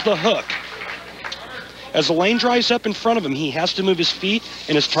delays the hook. As the lane dries up in front of him, he has to move his feet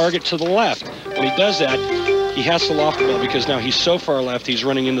and his target to the left. When he does that, he has to loft the ball because now he's so far left, he's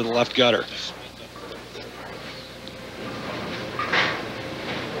running into the left gutter.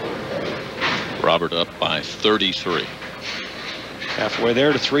 Robert up by 33. Halfway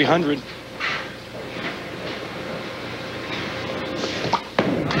there to 300.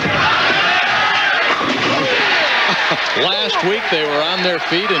 Last week they were on their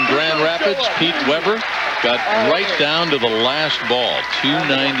feet in Grand Rapids. Pete Weber got right down to the last ball,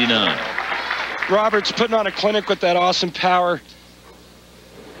 299. Robert's putting on a clinic with that awesome power.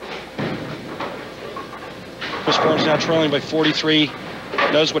 Chris Barnes now trailing by 43.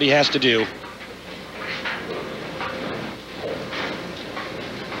 Knows what he has to do.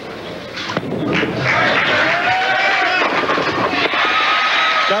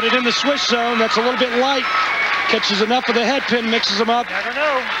 Got it in the swish zone. That's a little bit light. Catches enough of the head pin, mixes them up. Never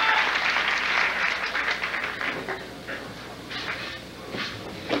know.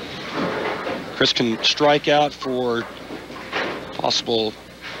 Chris can strike out for possible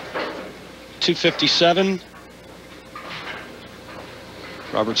 257.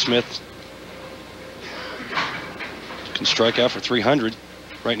 Robert Smith can strike out for 300.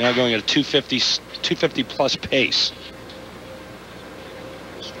 Right now going at a 250 plus pace.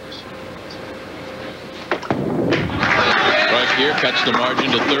 cuts the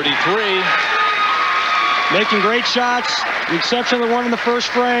margin to 33. Making great shots. The exception of the one in the first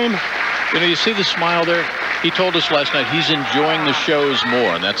frame. You know, you see the smile there? He told us last night he's enjoying the shows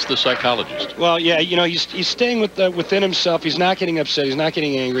more, and that's the psychologist. Well, yeah, you know, he's staying within himself. He's not getting upset. He's not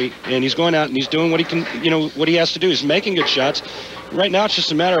getting angry, and he's going out and he's doing what he can, you know, what he has to do. He's making good shots. Right now, it's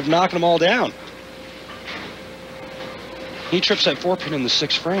just a matter of knocking them all down. He trips that 4-pin in the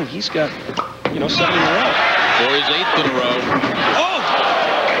 6th frame. He's got, you know, 7 in a row. For his 8th in a row. Oh!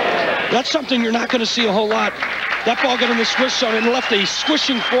 That's something you're not going to see a whole lot. That ball got in the swish zone and left a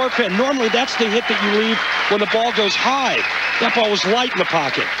squishing 4-pin. Normally, that's the hit that you leave when the ball goes high. That ball was light in the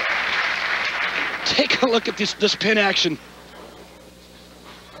pocket. Take a look at this pin action.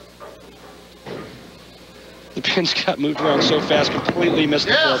 The pins got moved around so fast, completely missed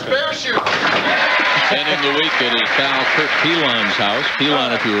the 4-pin. Parachute. Ending the week at his pal Kurt Pilon's house.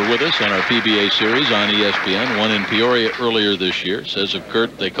 Pilon, if you were with us on our PBA series on ESPN, one in Peoria earlier this year, says of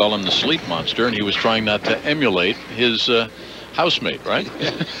Kurt they call him the sleep monster, and he was trying not to emulate his housemate, right?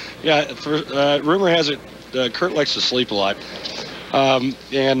 Yeah, rumor has it Kurt likes to sleep a lot.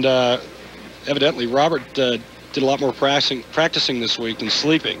 Evidently Robert did a lot more practicing this week than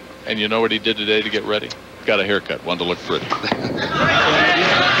sleeping. And you know what he did today to get ready? Got a haircut, wanted to look pretty.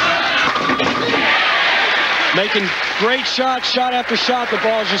 Making great shots, shot after shot. The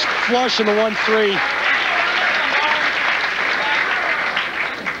ball is just flush in the 1-3.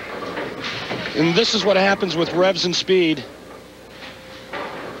 And this is what happens with revs and speed.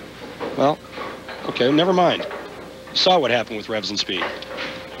 Well, okay, never mind. You saw what happened with revs and speed.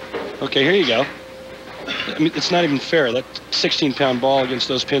 Okay, here you go. I mean, it's not even fair. That 16-pound ball against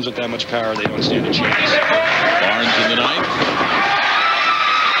those pins with that much power, they don't stand a chance. Barnes in the 9th.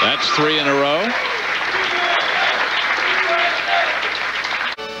 That's 3 in a row.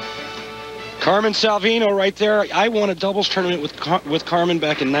 Carmen Salvino right there. I won a doubles tournament with Carmen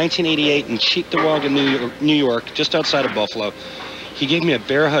back in 1988 in Cheektowaga, New York, just outside of Buffalo. He gave me a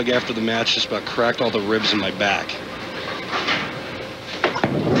bear hug after the match, just about cracked all the ribs in my back.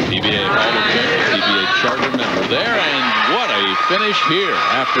 PBA Hall of Fame, PBA charter member there, and what a finish here.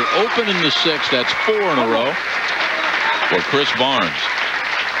 After opening the 6th, that's 4 in a row for Chris Barnes.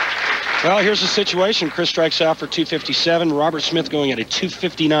 Well, here's the situation. Chris strikes out for 257. Robert Smith going at a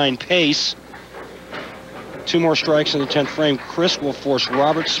 259 pace. 2 more strikes in the 10th frame. Chris will force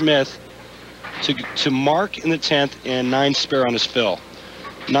Robert Smith to mark in the 10th and 9 spare on his fill.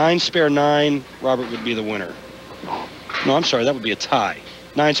 9 spare 9, Robert would be the winner. No, I'm sorry, that would be a tie.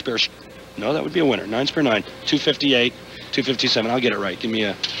 9 spare, no, that would be a winner. 9 spare 9, 258, 257. I'll get it right. Give me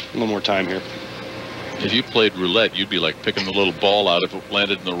a little more time here. If you played roulette, you'd be like picking the little ball out if it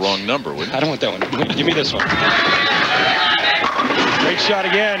landed in the wrong number, wouldn't you? I don't want that one. Give me this one. Great shot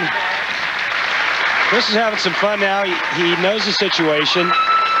again. Chris is having some fun now. He knows the situation.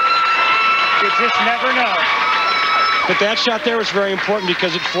 You just never know. But that shot there was very important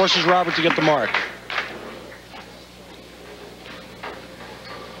because it forces Robert to get the mark.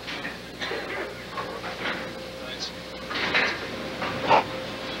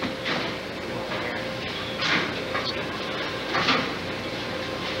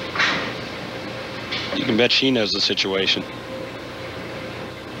 You can bet she knows the situation.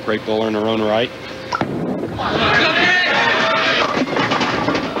 Great bowler in her own right.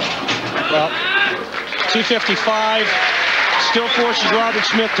 Well, 255 still forces Robert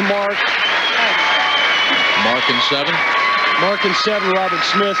Smith to mark. Mark in 7. Mark in 7, Robert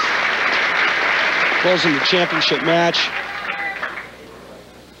Smith closing the championship match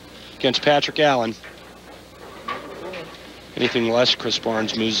against Patrick Allen. Anything less, Chris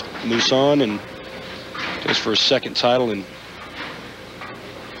Barnes moves on and goes for his second title in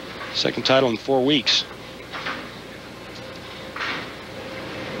 4 weeks.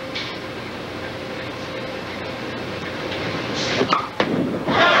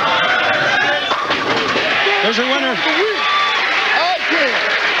 There's your winner. Again,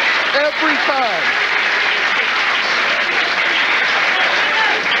 every time.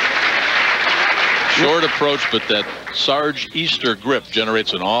 Short approach, but that Sarge Easter grip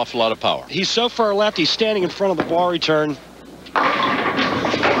generates an awful lot of power. He's so far left, he's standing in front of the ball return.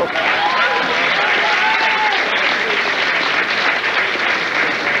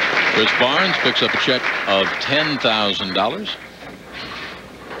 Chris Barnes picks up a check of $10,000.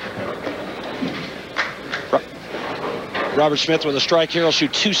 Robert Smith with a strike here will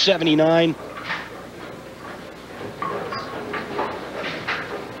shoot 279.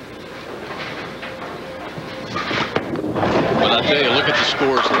 But I tell you, look look at the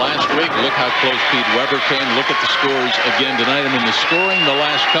scores last week. Look how close Pete Weber came. Look at the scores again tonight. I mean, the scoring the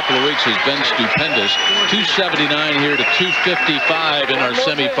last couple of weeks has been stupendous. 279 here to 255 in our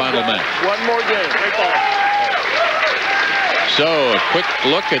semifinal match. One more game. So a quick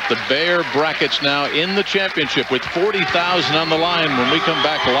look at the Bayer brackets now in the championship with 40,000 on the line when we come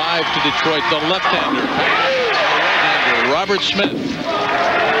back live to Detroit. The left-hander, right-hander, Robert Smith.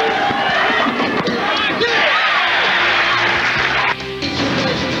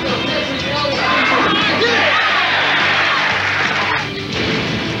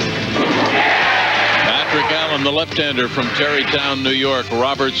 The left-hander from Tarrytown, New York.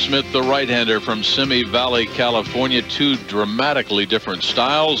 Robert Smith, the right-hander from Simi Valley, California. Two dramatically different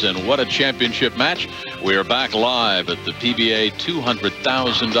styles, and what a championship match. We are back live at the PBA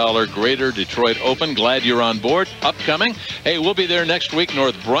 $200,000 Greater Detroit Open. Glad you're on board. Upcoming, hey, we'll be there next week,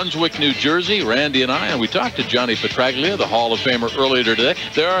 North Brunswick, New Jersey, Randy and I, and we talked to Johnny Petraglia, the Hall of Famer, earlier today.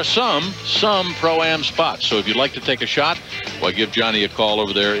 There are some Pro-Am spots, so if you'd like to take a shot, well, give Johnny a call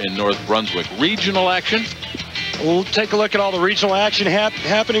over there in North Brunswick. Regional action. We'll take a look at all the regional action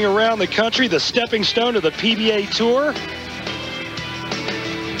happening around the country. The stepping stone to the PBA Tour.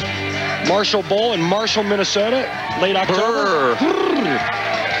 Marshall Bowl in Marshall, Minnesota, late October.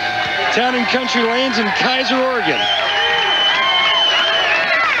 Town and Country Lanes in Kaiser, Oregon.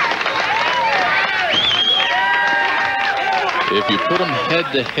 If you put them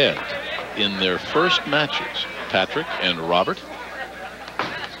head-to-head in their first matches, Patrick and Robert,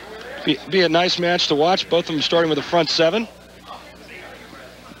 be a nice match to watch. Both of them starting with a front seven.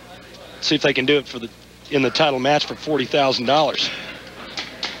 See if they can do it in the title match for $40,000.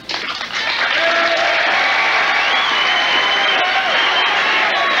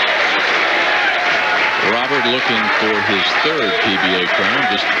 Robert looking for his third PBA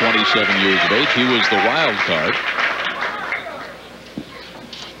crown, just 27 years of age. He was the wild card.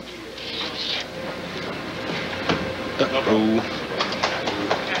 Uh-oh.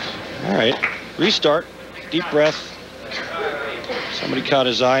 All right, restart, deep breath. Somebody caught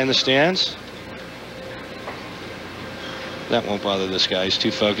his eye in the stands. That won't bother this guy. He's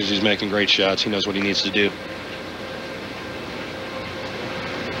too focused. He's making great shots. He knows what he needs to do.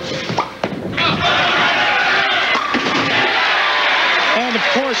 And of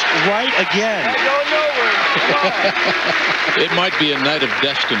course, right again. It might be a night of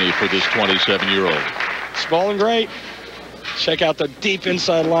destiny for this 27-year-old. It's balling great. Check out the deep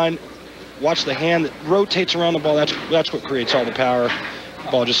inside line. Watch the hand that rotates around the ball. That's what creates all the power.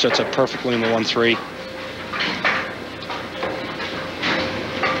 The ball just sets up perfectly in the 1-3.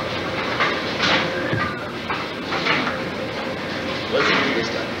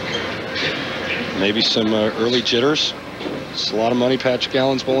 Maybe some early jitters. It's a lot of money Patrick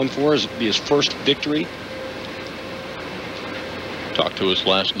Allen's bowling for. It'll be his first victory. Talked to us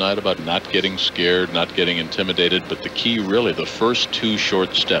last night about not getting scared, not getting intimidated, but the key really, the first two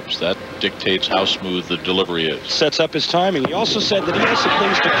short steps. That dictates how smooth the delivery is. Sets up his timing. He also said that he has some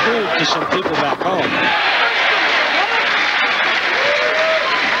things to prove to some people back home.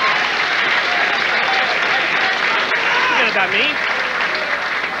 Forget about me.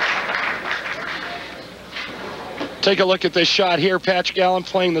 Take a look at this shot here. Patrick Allen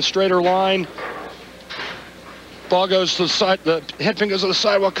playing the straighter line. Ball goes to the side, the head pin goes to the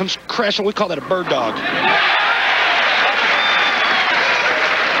sidewalk, comes crashing. We call that a bird dog.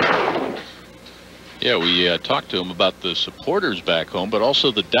 Yeah, we talked to him about the supporters back home, but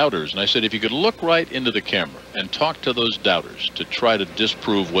also the doubters. And I said, if you could look right into the camera and talk to those doubters to try to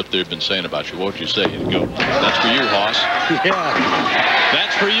disprove what they've been saying about you, what would you say? He'd go, that's for you, Hoss. Yeah.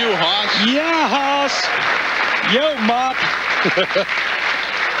 That's for you, Hoss. Yeah, Hoss. Yo, Mop.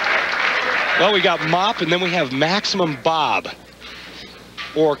 Well, we got Mop, and then we have Maximum Bob,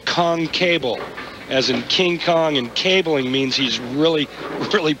 or Kong Cable, as in King Kong, and cabling means he's really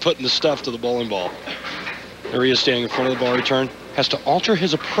putting the stuff to the bowling ball. There he is standing in front of the ball return. Has to alter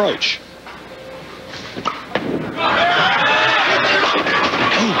his approach.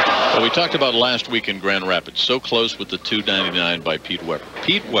 Well, we talked about last week in Grand Rapids, so close with the 299 by Pete Weber.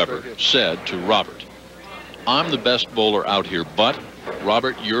 Pete Weber said to Robert, I'm the best bowler out here, but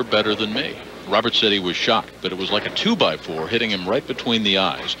Robert, you're better than me. Robert said he was shocked, but it was like a 2x4 hitting him right between the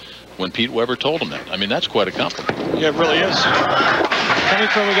eyes when Pete Weber told him that. I mean, that's quite a compliment. Yeah, it really is. Coming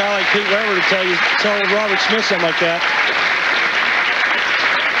from a guy like Pete Weber to tell Robert Smith something like that.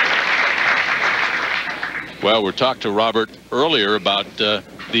 Well, we talked to Robert earlier about the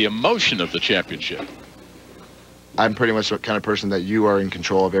emotion of the championship. I'm pretty much the kind of person that you are in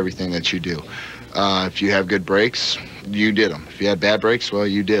control of everything that you do. If you have good breaks, you did them. If you had bad breaks, well,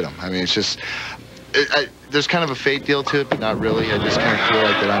 you did them. I mean, it's just, there's kind of a fate deal to it, but not really. I just kind of feel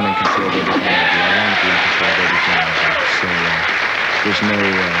like that I'm in control of everything I do. I want to be in control of everything I do. So there's no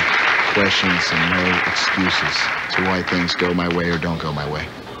questions and no excuses to why things go my way or don't go my way.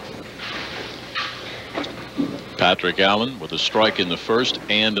 Patrick Allen with a strike in the first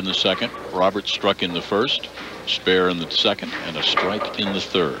and in the second. Robert struck in the first, spare in the second, and a strike in the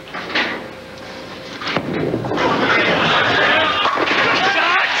third.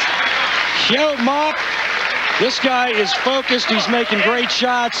 Yo, Mop. This guy is focused. He's making great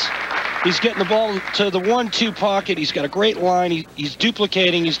shots. He's getting the ball to the 1-2 pocket. He's got a great line. He's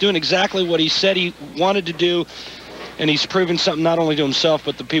duplicating. He's doing exactly what he said he wanted to do. And he's proven something not only to himself,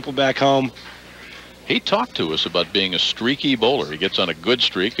 but the people back home. He talked to us about being a streaky bowler. He gets on a good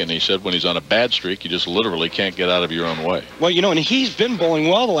streak, and he said when he's on a bad streak, you just literally can't get out of your own way. Well, you know, and he's been bowling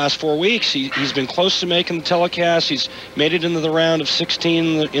well the last 4 weeks. He's been close to making the telecast. He's made it into the round of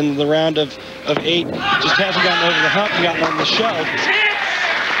 16, in the round of 8. Just hasn't gotten over the hump and gotten on the show.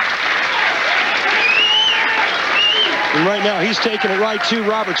 And right now, he's taking it right to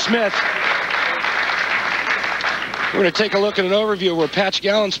Robert Smith. We're going to take a look at an overview of where Patrick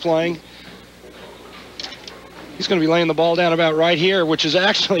Allen's playing. He's going to be laying the ball down about right here, which is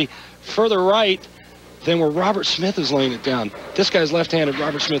actually further right than where Robert Smith is laying it down. This guy's left-handed.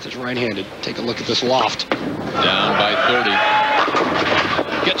 Robert Smith is right-handed. Take a look at this loft. Down by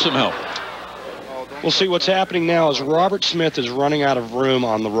 30. Get some help. We'll see what's happening now as Robert Smith is running out of room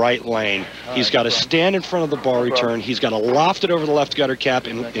on the right lane. He's got to stand in front of the ball return. He's got to loft it over the left gutter cap,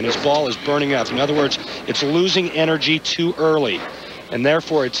 and his ball is burning up. In other words, it's losing energy too early, and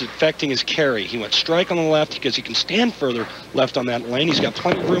therefore it's affecting his carry. He went strike on the left because he can stand further left on that lane. He's got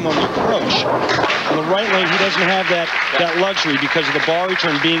plenty of room on the approach. On the right lane, he doesn't have that luxury because of the ball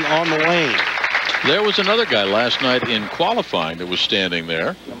return being on the lane. There was another guy last night in qualifying that was standing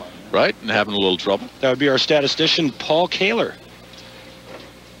there, right, and having a little trouble. That would be our statistician, Paul Kaler.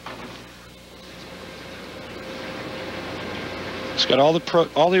 He's got all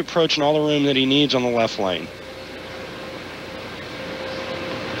the approach and all the room that he needs on the left lane.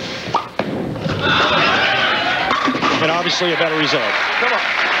 And obviously a better result. Come on.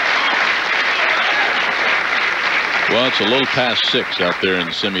 Well, it's a little past 6 out there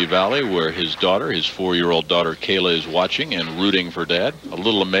in Simi Valley where his daughter, his 4-year-old daughter Kayla, is watching and rooting for Dad. A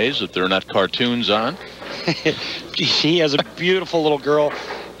little amazed that there are not cartoons on. She has a beautiful little girl.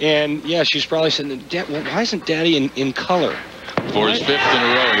 And, yeah, she's probably saying, well, why isn't Daddy in color? For his 5th in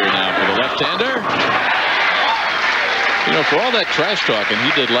a row here now for the left-hander. You know, for all that trash talking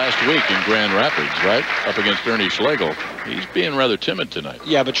he did last week in Grand Rapids, right, up against Ernie Schlegel, he's being rather timid tonight.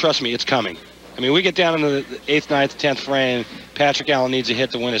 Yeah, but trust me, it's coming. I mean, we get down into the 8th, 9th, 10th frame. Patrick Allen needs a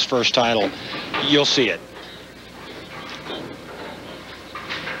hit to win his first title. You'll see it.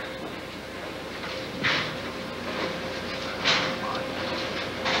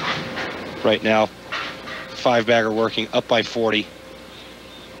 Right now, 5-bagger working up by 40.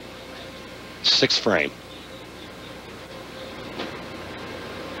 6th frame.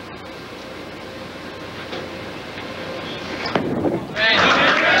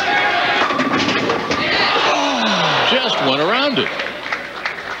 Went around it.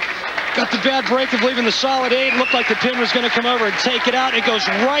 Got the bad break of leaving the solid 8. Looked like the pin was going to come over and take it out. It goes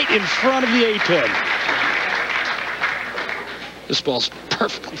right in front of the 8-pin. This ball's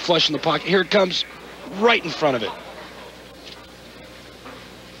perfectly flush in the pocket. Here it comes, right in front of it.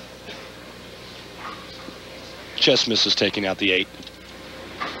 Just misses taking out the 8.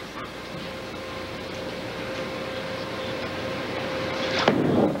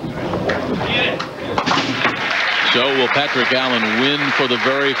 So will Patrick Allen win for the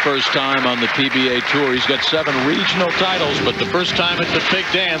very first time on the PBA Tour? He's got 7 regional titles, but the first time at the big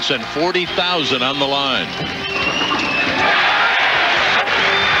dance and $40,000 on the line.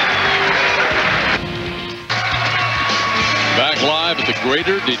 Back live at the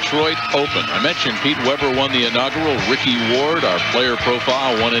Greater Detroit Open. I mentioned Pete Weber won the inaugural. Ricky Ward, our player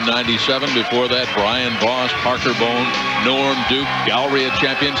profile, won in '97. Before that, Brian Voss, Parker Bone, Norm Duke, Galleria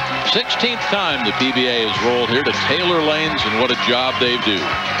champions. 16th time the PBA has rolled here to Taylor Lanes, and what a job they do.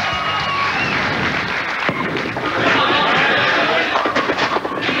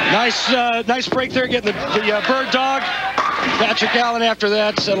 Nice break there, getting the bird dog. Patrick Allen after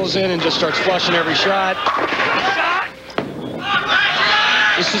that settles in and just starts flushing every shot.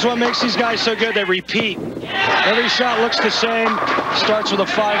 This is what makes these guys so good. They repeat. Every shot looks the same. Starts with a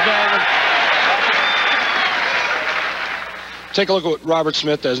 5-bagger. Take a look at what Robert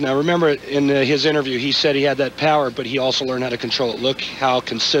Smith does. Now, remember, in his interview, he said he had that power, but he also learned how to control it. Look how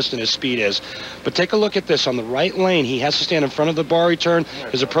consistent his speed is. But take a look at this. On the right lane, he has to stand in front of the bar return.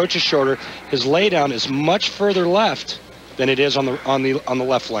 His approach is shorter. His laydown is much further left than it is on the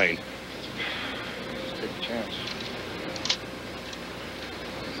left lane. Take a chance.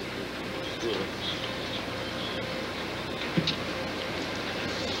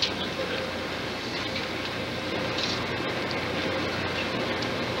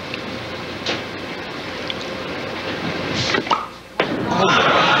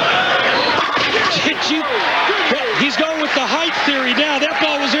 He's going with the height theory now. That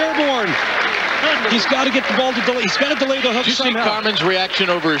ball was airborne. He's got to get the ball to delay. He's got to delay the hook Did you see Carmen's reaction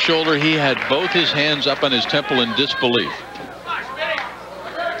over his shoulder? He had both his hands up on his temple in disbelief.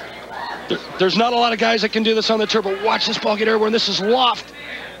 There's not a lot of guys that can do this on the tour, but watch this ball get airborne. This is loft.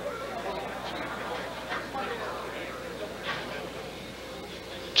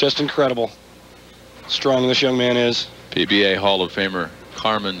 Just incredible. Strong this young man is. PBA Hall of Famer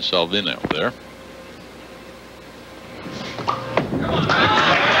Carmen Salvino there.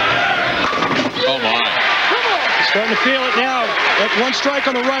 Oh my. He's starting to feel it now. That one strike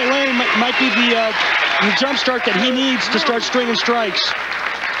on the right lane might be the jump start that he needs to start stringing strikes.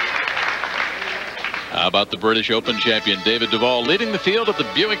 How about the British Open champion David Duval leading the field at the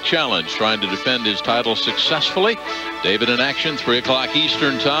Buick Challenge, trying to defend his title successfully. David in action, 3 o'clock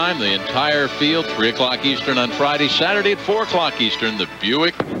Eastern time. The entire field, 3 o'clock Eastern on Friday. Saturday at 4 o'clock Eastern, the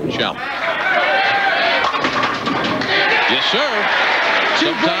Buick Challenge. Yes, sir.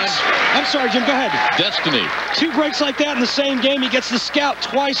 Two breaks. I'm sorry, Jim, go ahead. Destiny. 2 breaks like that in the same game. He gets the scout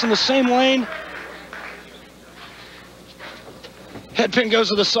twice in the same lane. Head pin goes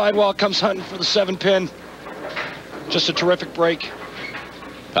to the sidewall, comes hunting for the 7-pin. Just a terrific break.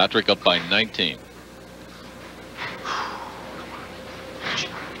 Patrick up by 19.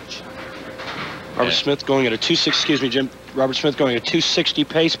 Robert Smith going at a 260, excuse me, Jim. Robert Smith going at a 260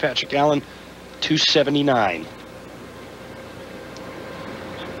 pace. Patrick Allen, 279.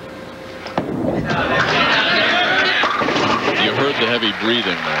 You heard the heavy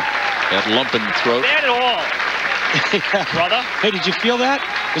breathing there. That lump in the throat. Bad at all. Brother. Hey, did you feel that?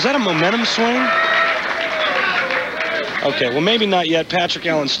 Was that a momentum swing? Okay, well, maybe not yet. Patrick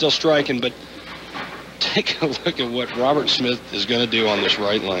Allen's still striking, but take a look at what Robert Smith is going to do on this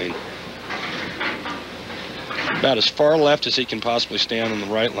right lane. About as far left as he can possibly stand in the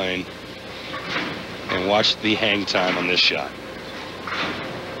right lane. And watch the hang time on this shot.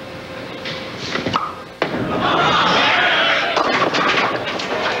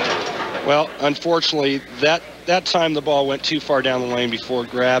 Well, unfortunately, that time the ball went too far down the lane before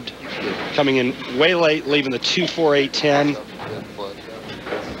it grabbed. Coming in way late, leaving the 2-4-8-10.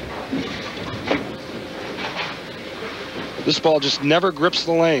 This ball just never grips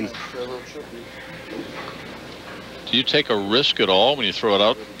the lane. Do you take a risk at all when you throw it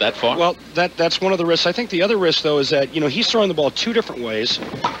out that far? Well, that's one of the risks. I think the other risk, though, is that, you know, he's throwing the ball 2 different ways.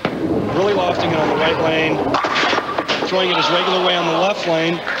 Really lofting it on the right lane, throwing it his regular way on the left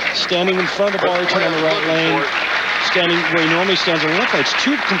lane, standing in front of the ball return on the right lane, standing where he normally stands on the left lane. It's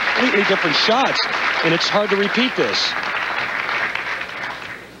 2 completely different shots, and it's hard to repeat this.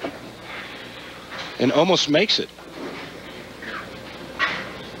 And almost makes it.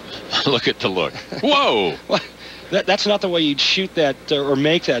 Look at the look. Whoa! Well, that's not the way you'd shoot that or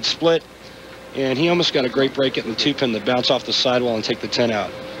make that split. And he almost got a great break getting the 2-pin to bounce off the sidewall and take the 10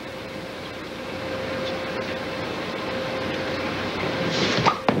 out.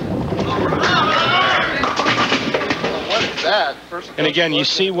 And again, you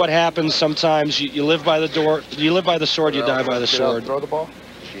see what happens sometimes. You live by the door. You live by the sword. You die by the sword. Throw the ball.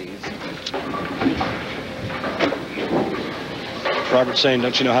 Jeez. Robert's saying,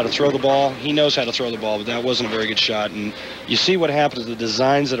 don't you know how to throw the ball? He knows how to throw the ball, but that wasn't a very good shot. And you see what happens to the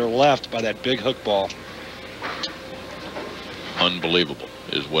designs that are left by that big hook ball. Unbelievable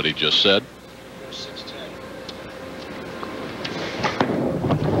is what he just said.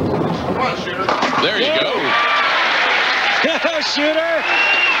 Come on, shooter. There you go. Shooter!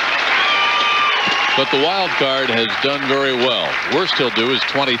 But the wild card has done very well. Worst he'll do is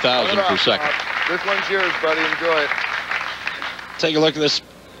 20,000 per second. This one's yours, buddy. Enjoy it. Take a look at this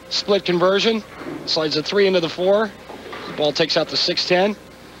split conversion. Slides the 3 into the 4. The ball takes out the 6-10.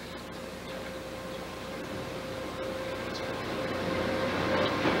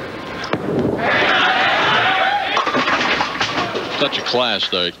 Such a class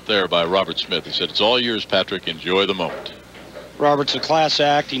there by Robert Smith. He said, it's all yours, Patrick. Enjoy the moment. Robert's a class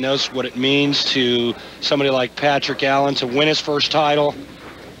act. He knows what it means to somebody like Patrick Allen to win his first title.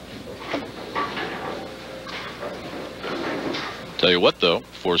 Tell you what, though,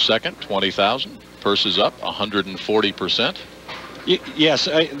 for second, 20,000. Purse is up 140%. Yes,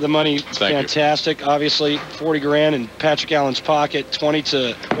 the money, fantastic. Obviously, 40 grand in Patrick Allen's pocket, 20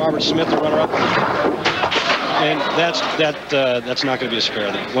 to Robert Smith, the runner-up. And that's not going to be a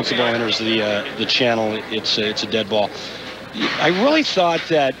spare. Once the ball enters the channel, it's a dead ball. I really thought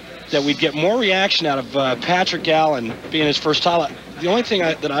that we'd get more reaction out of Patrick Allen being his first title. The only thing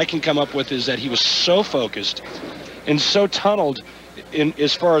that I can come up with is that he was so focused and so tunneled in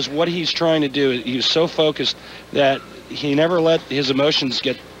as far as what he's trying to do. He was so focused that he never let his emotions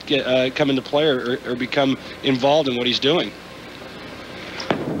come into play or become involved in what he's doing.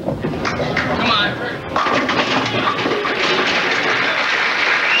 Come on.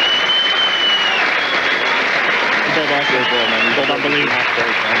 Unbelievable.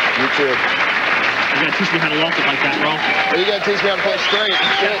 You too. You're going to teach me how to loft it like that, bro. Well, you got to teach me how to play straight.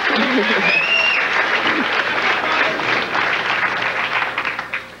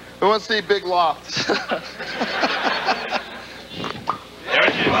 Who wants to see big lofts? There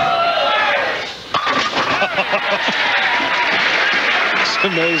it is. It's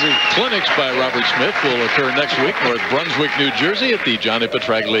amazing. Clinics by Robert Smith will occur next week, North Brunswick, New Jersey, at the Johnny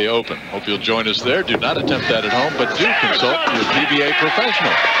Petraglia Open. Hope you'll join us there. Do not attempt that at home, but do consult your PBA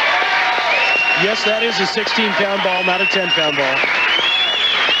professional. Yes, that is a 16-pound ball, not a 10-pound ball.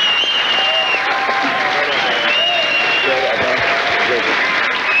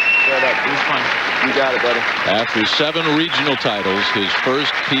 You got it, buddy. After 7 regional titles, his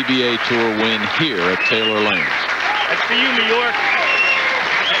first PBA Tour win here at Taylor Lanes. That's for you, New York.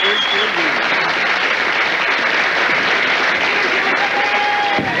 That is for you.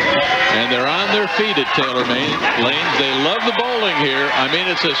 And they're on their feet at Taylor Lanes. They love the bowling here. I mean,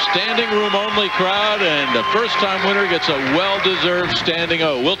 it's a standing room only crowd, and the first-time winner gets a well-deserved standing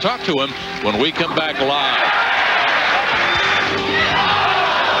O. We'll talk to him when we come back live.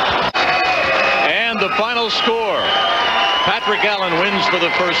 And the final score. Patrick Allen wins for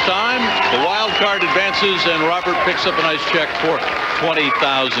the first time. The wild card advances, and Robert picks up a nice check for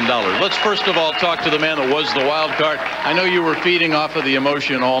 $20,000. Let's first of all talk to the man that was the wild card. I know you were feeding off of the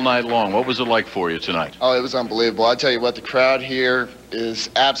emotion all night long. What was it like for you tonight? Oh, it was unbelievable. I tell you what, the crowd here is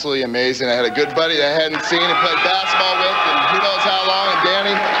absolutely amazing. I had a good buddy that I hadn't seen and played basketball with, and who knows how long, and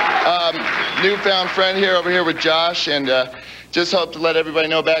Danny. Newfound friend here over here with Josh, and just hope to let everybody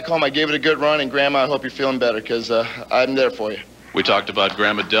know back home I gave it a good run, and Grandma, I hope you're feeling better, because I'm there for you. We talked about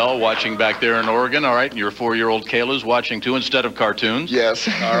Grandma Dell watching back there in Oregon, all right, and your 4-year-old Kayla's watching too instead of cartoons. Yes.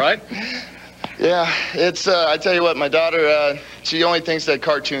 All right. Yeah, it's, I tell you what, my daughter, she only thinks that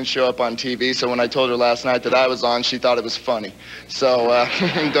cartoons show up on TV, so when I told her last night that I was on, she thought it was funny. So,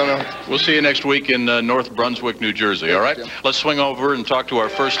 don't know. We'll see you next week in North Brunswick, New Jersey, all right? Yeah. Let's swing over and talk to our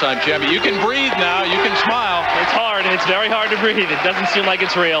first-time champion. You can breathe now. You can smile. It's hard. It's very hard to breathe. It doesn't seem like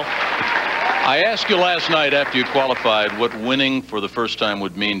it's real. I asked you last night after you qualified what winning for the first time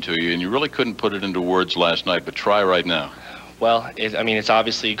would mean to you, and you really couldn't put it into words last night, but try right now. Well, I mean, it's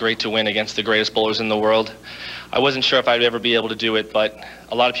obviously great to win against the greatest bowlers in the world. I wasn't sure if I'd ever be able to do it, but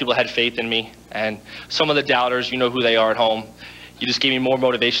a lot of people had faith in me, and some of the doubters, you know who they are at home. You just gave me more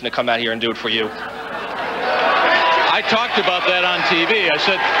motivation to come out here and do it for you. I talked about that on TV. I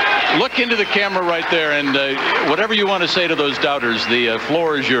said, look into the camera right there, and whatever you want to say to those doubters, the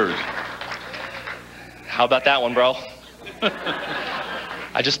floor is yours. How about that one, bro?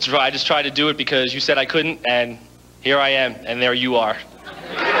 I just tried to do it because you said I couldn't, and here I am, and there you are.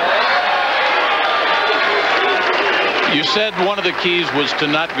 You said one of the keys was to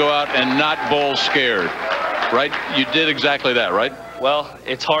not go out and not bowl scared, right? You did exactly that, right? Well,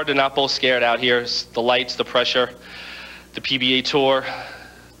 it's hard to not bowl scared out here. It's the lights, the pressure, the PBA Tour,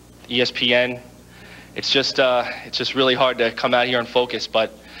 ESPN. It's just really hard to come out here and focus,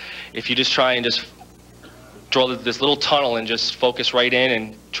 but if you just try and just draw this little tunnel and just focus right in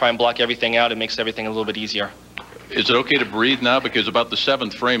and try and block everything out, it makes everything a little bit easier. Is it okay to breathe now? Because about the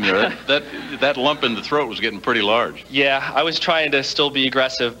 7th frame there, that lump in the throat was getting pretty large. Yeah, I was trying to still be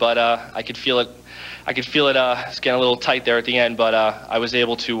aggressive, but I could feel it. It's getting a little tight there at the end, but I was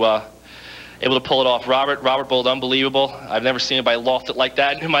able to pull it off. Robert bowled unbelievable. I've never seen anybody loft it like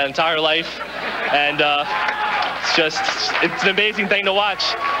that in my entire life, and it's an amazing thing to watch.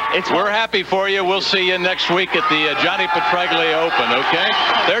 We're happy for you. We'll see you next week at the Johnny Petraglia Open, okay?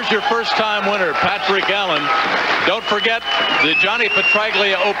 There's your first-time winner, Patrick Allen. Don't forget the Johnny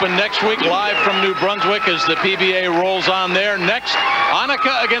Petraglia Open next week, live from New Brunswick as the PBA rolls on there. Next,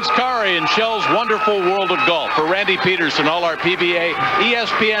 Annika against Kari in Shell's wonderful world of golf. For Randy Peterson, all our PBA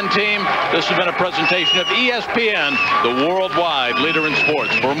ESPN team, this has been a presentation of ESPN, the worldwide leader in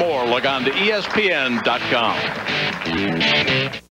sports. For more, log on to ESPN.com.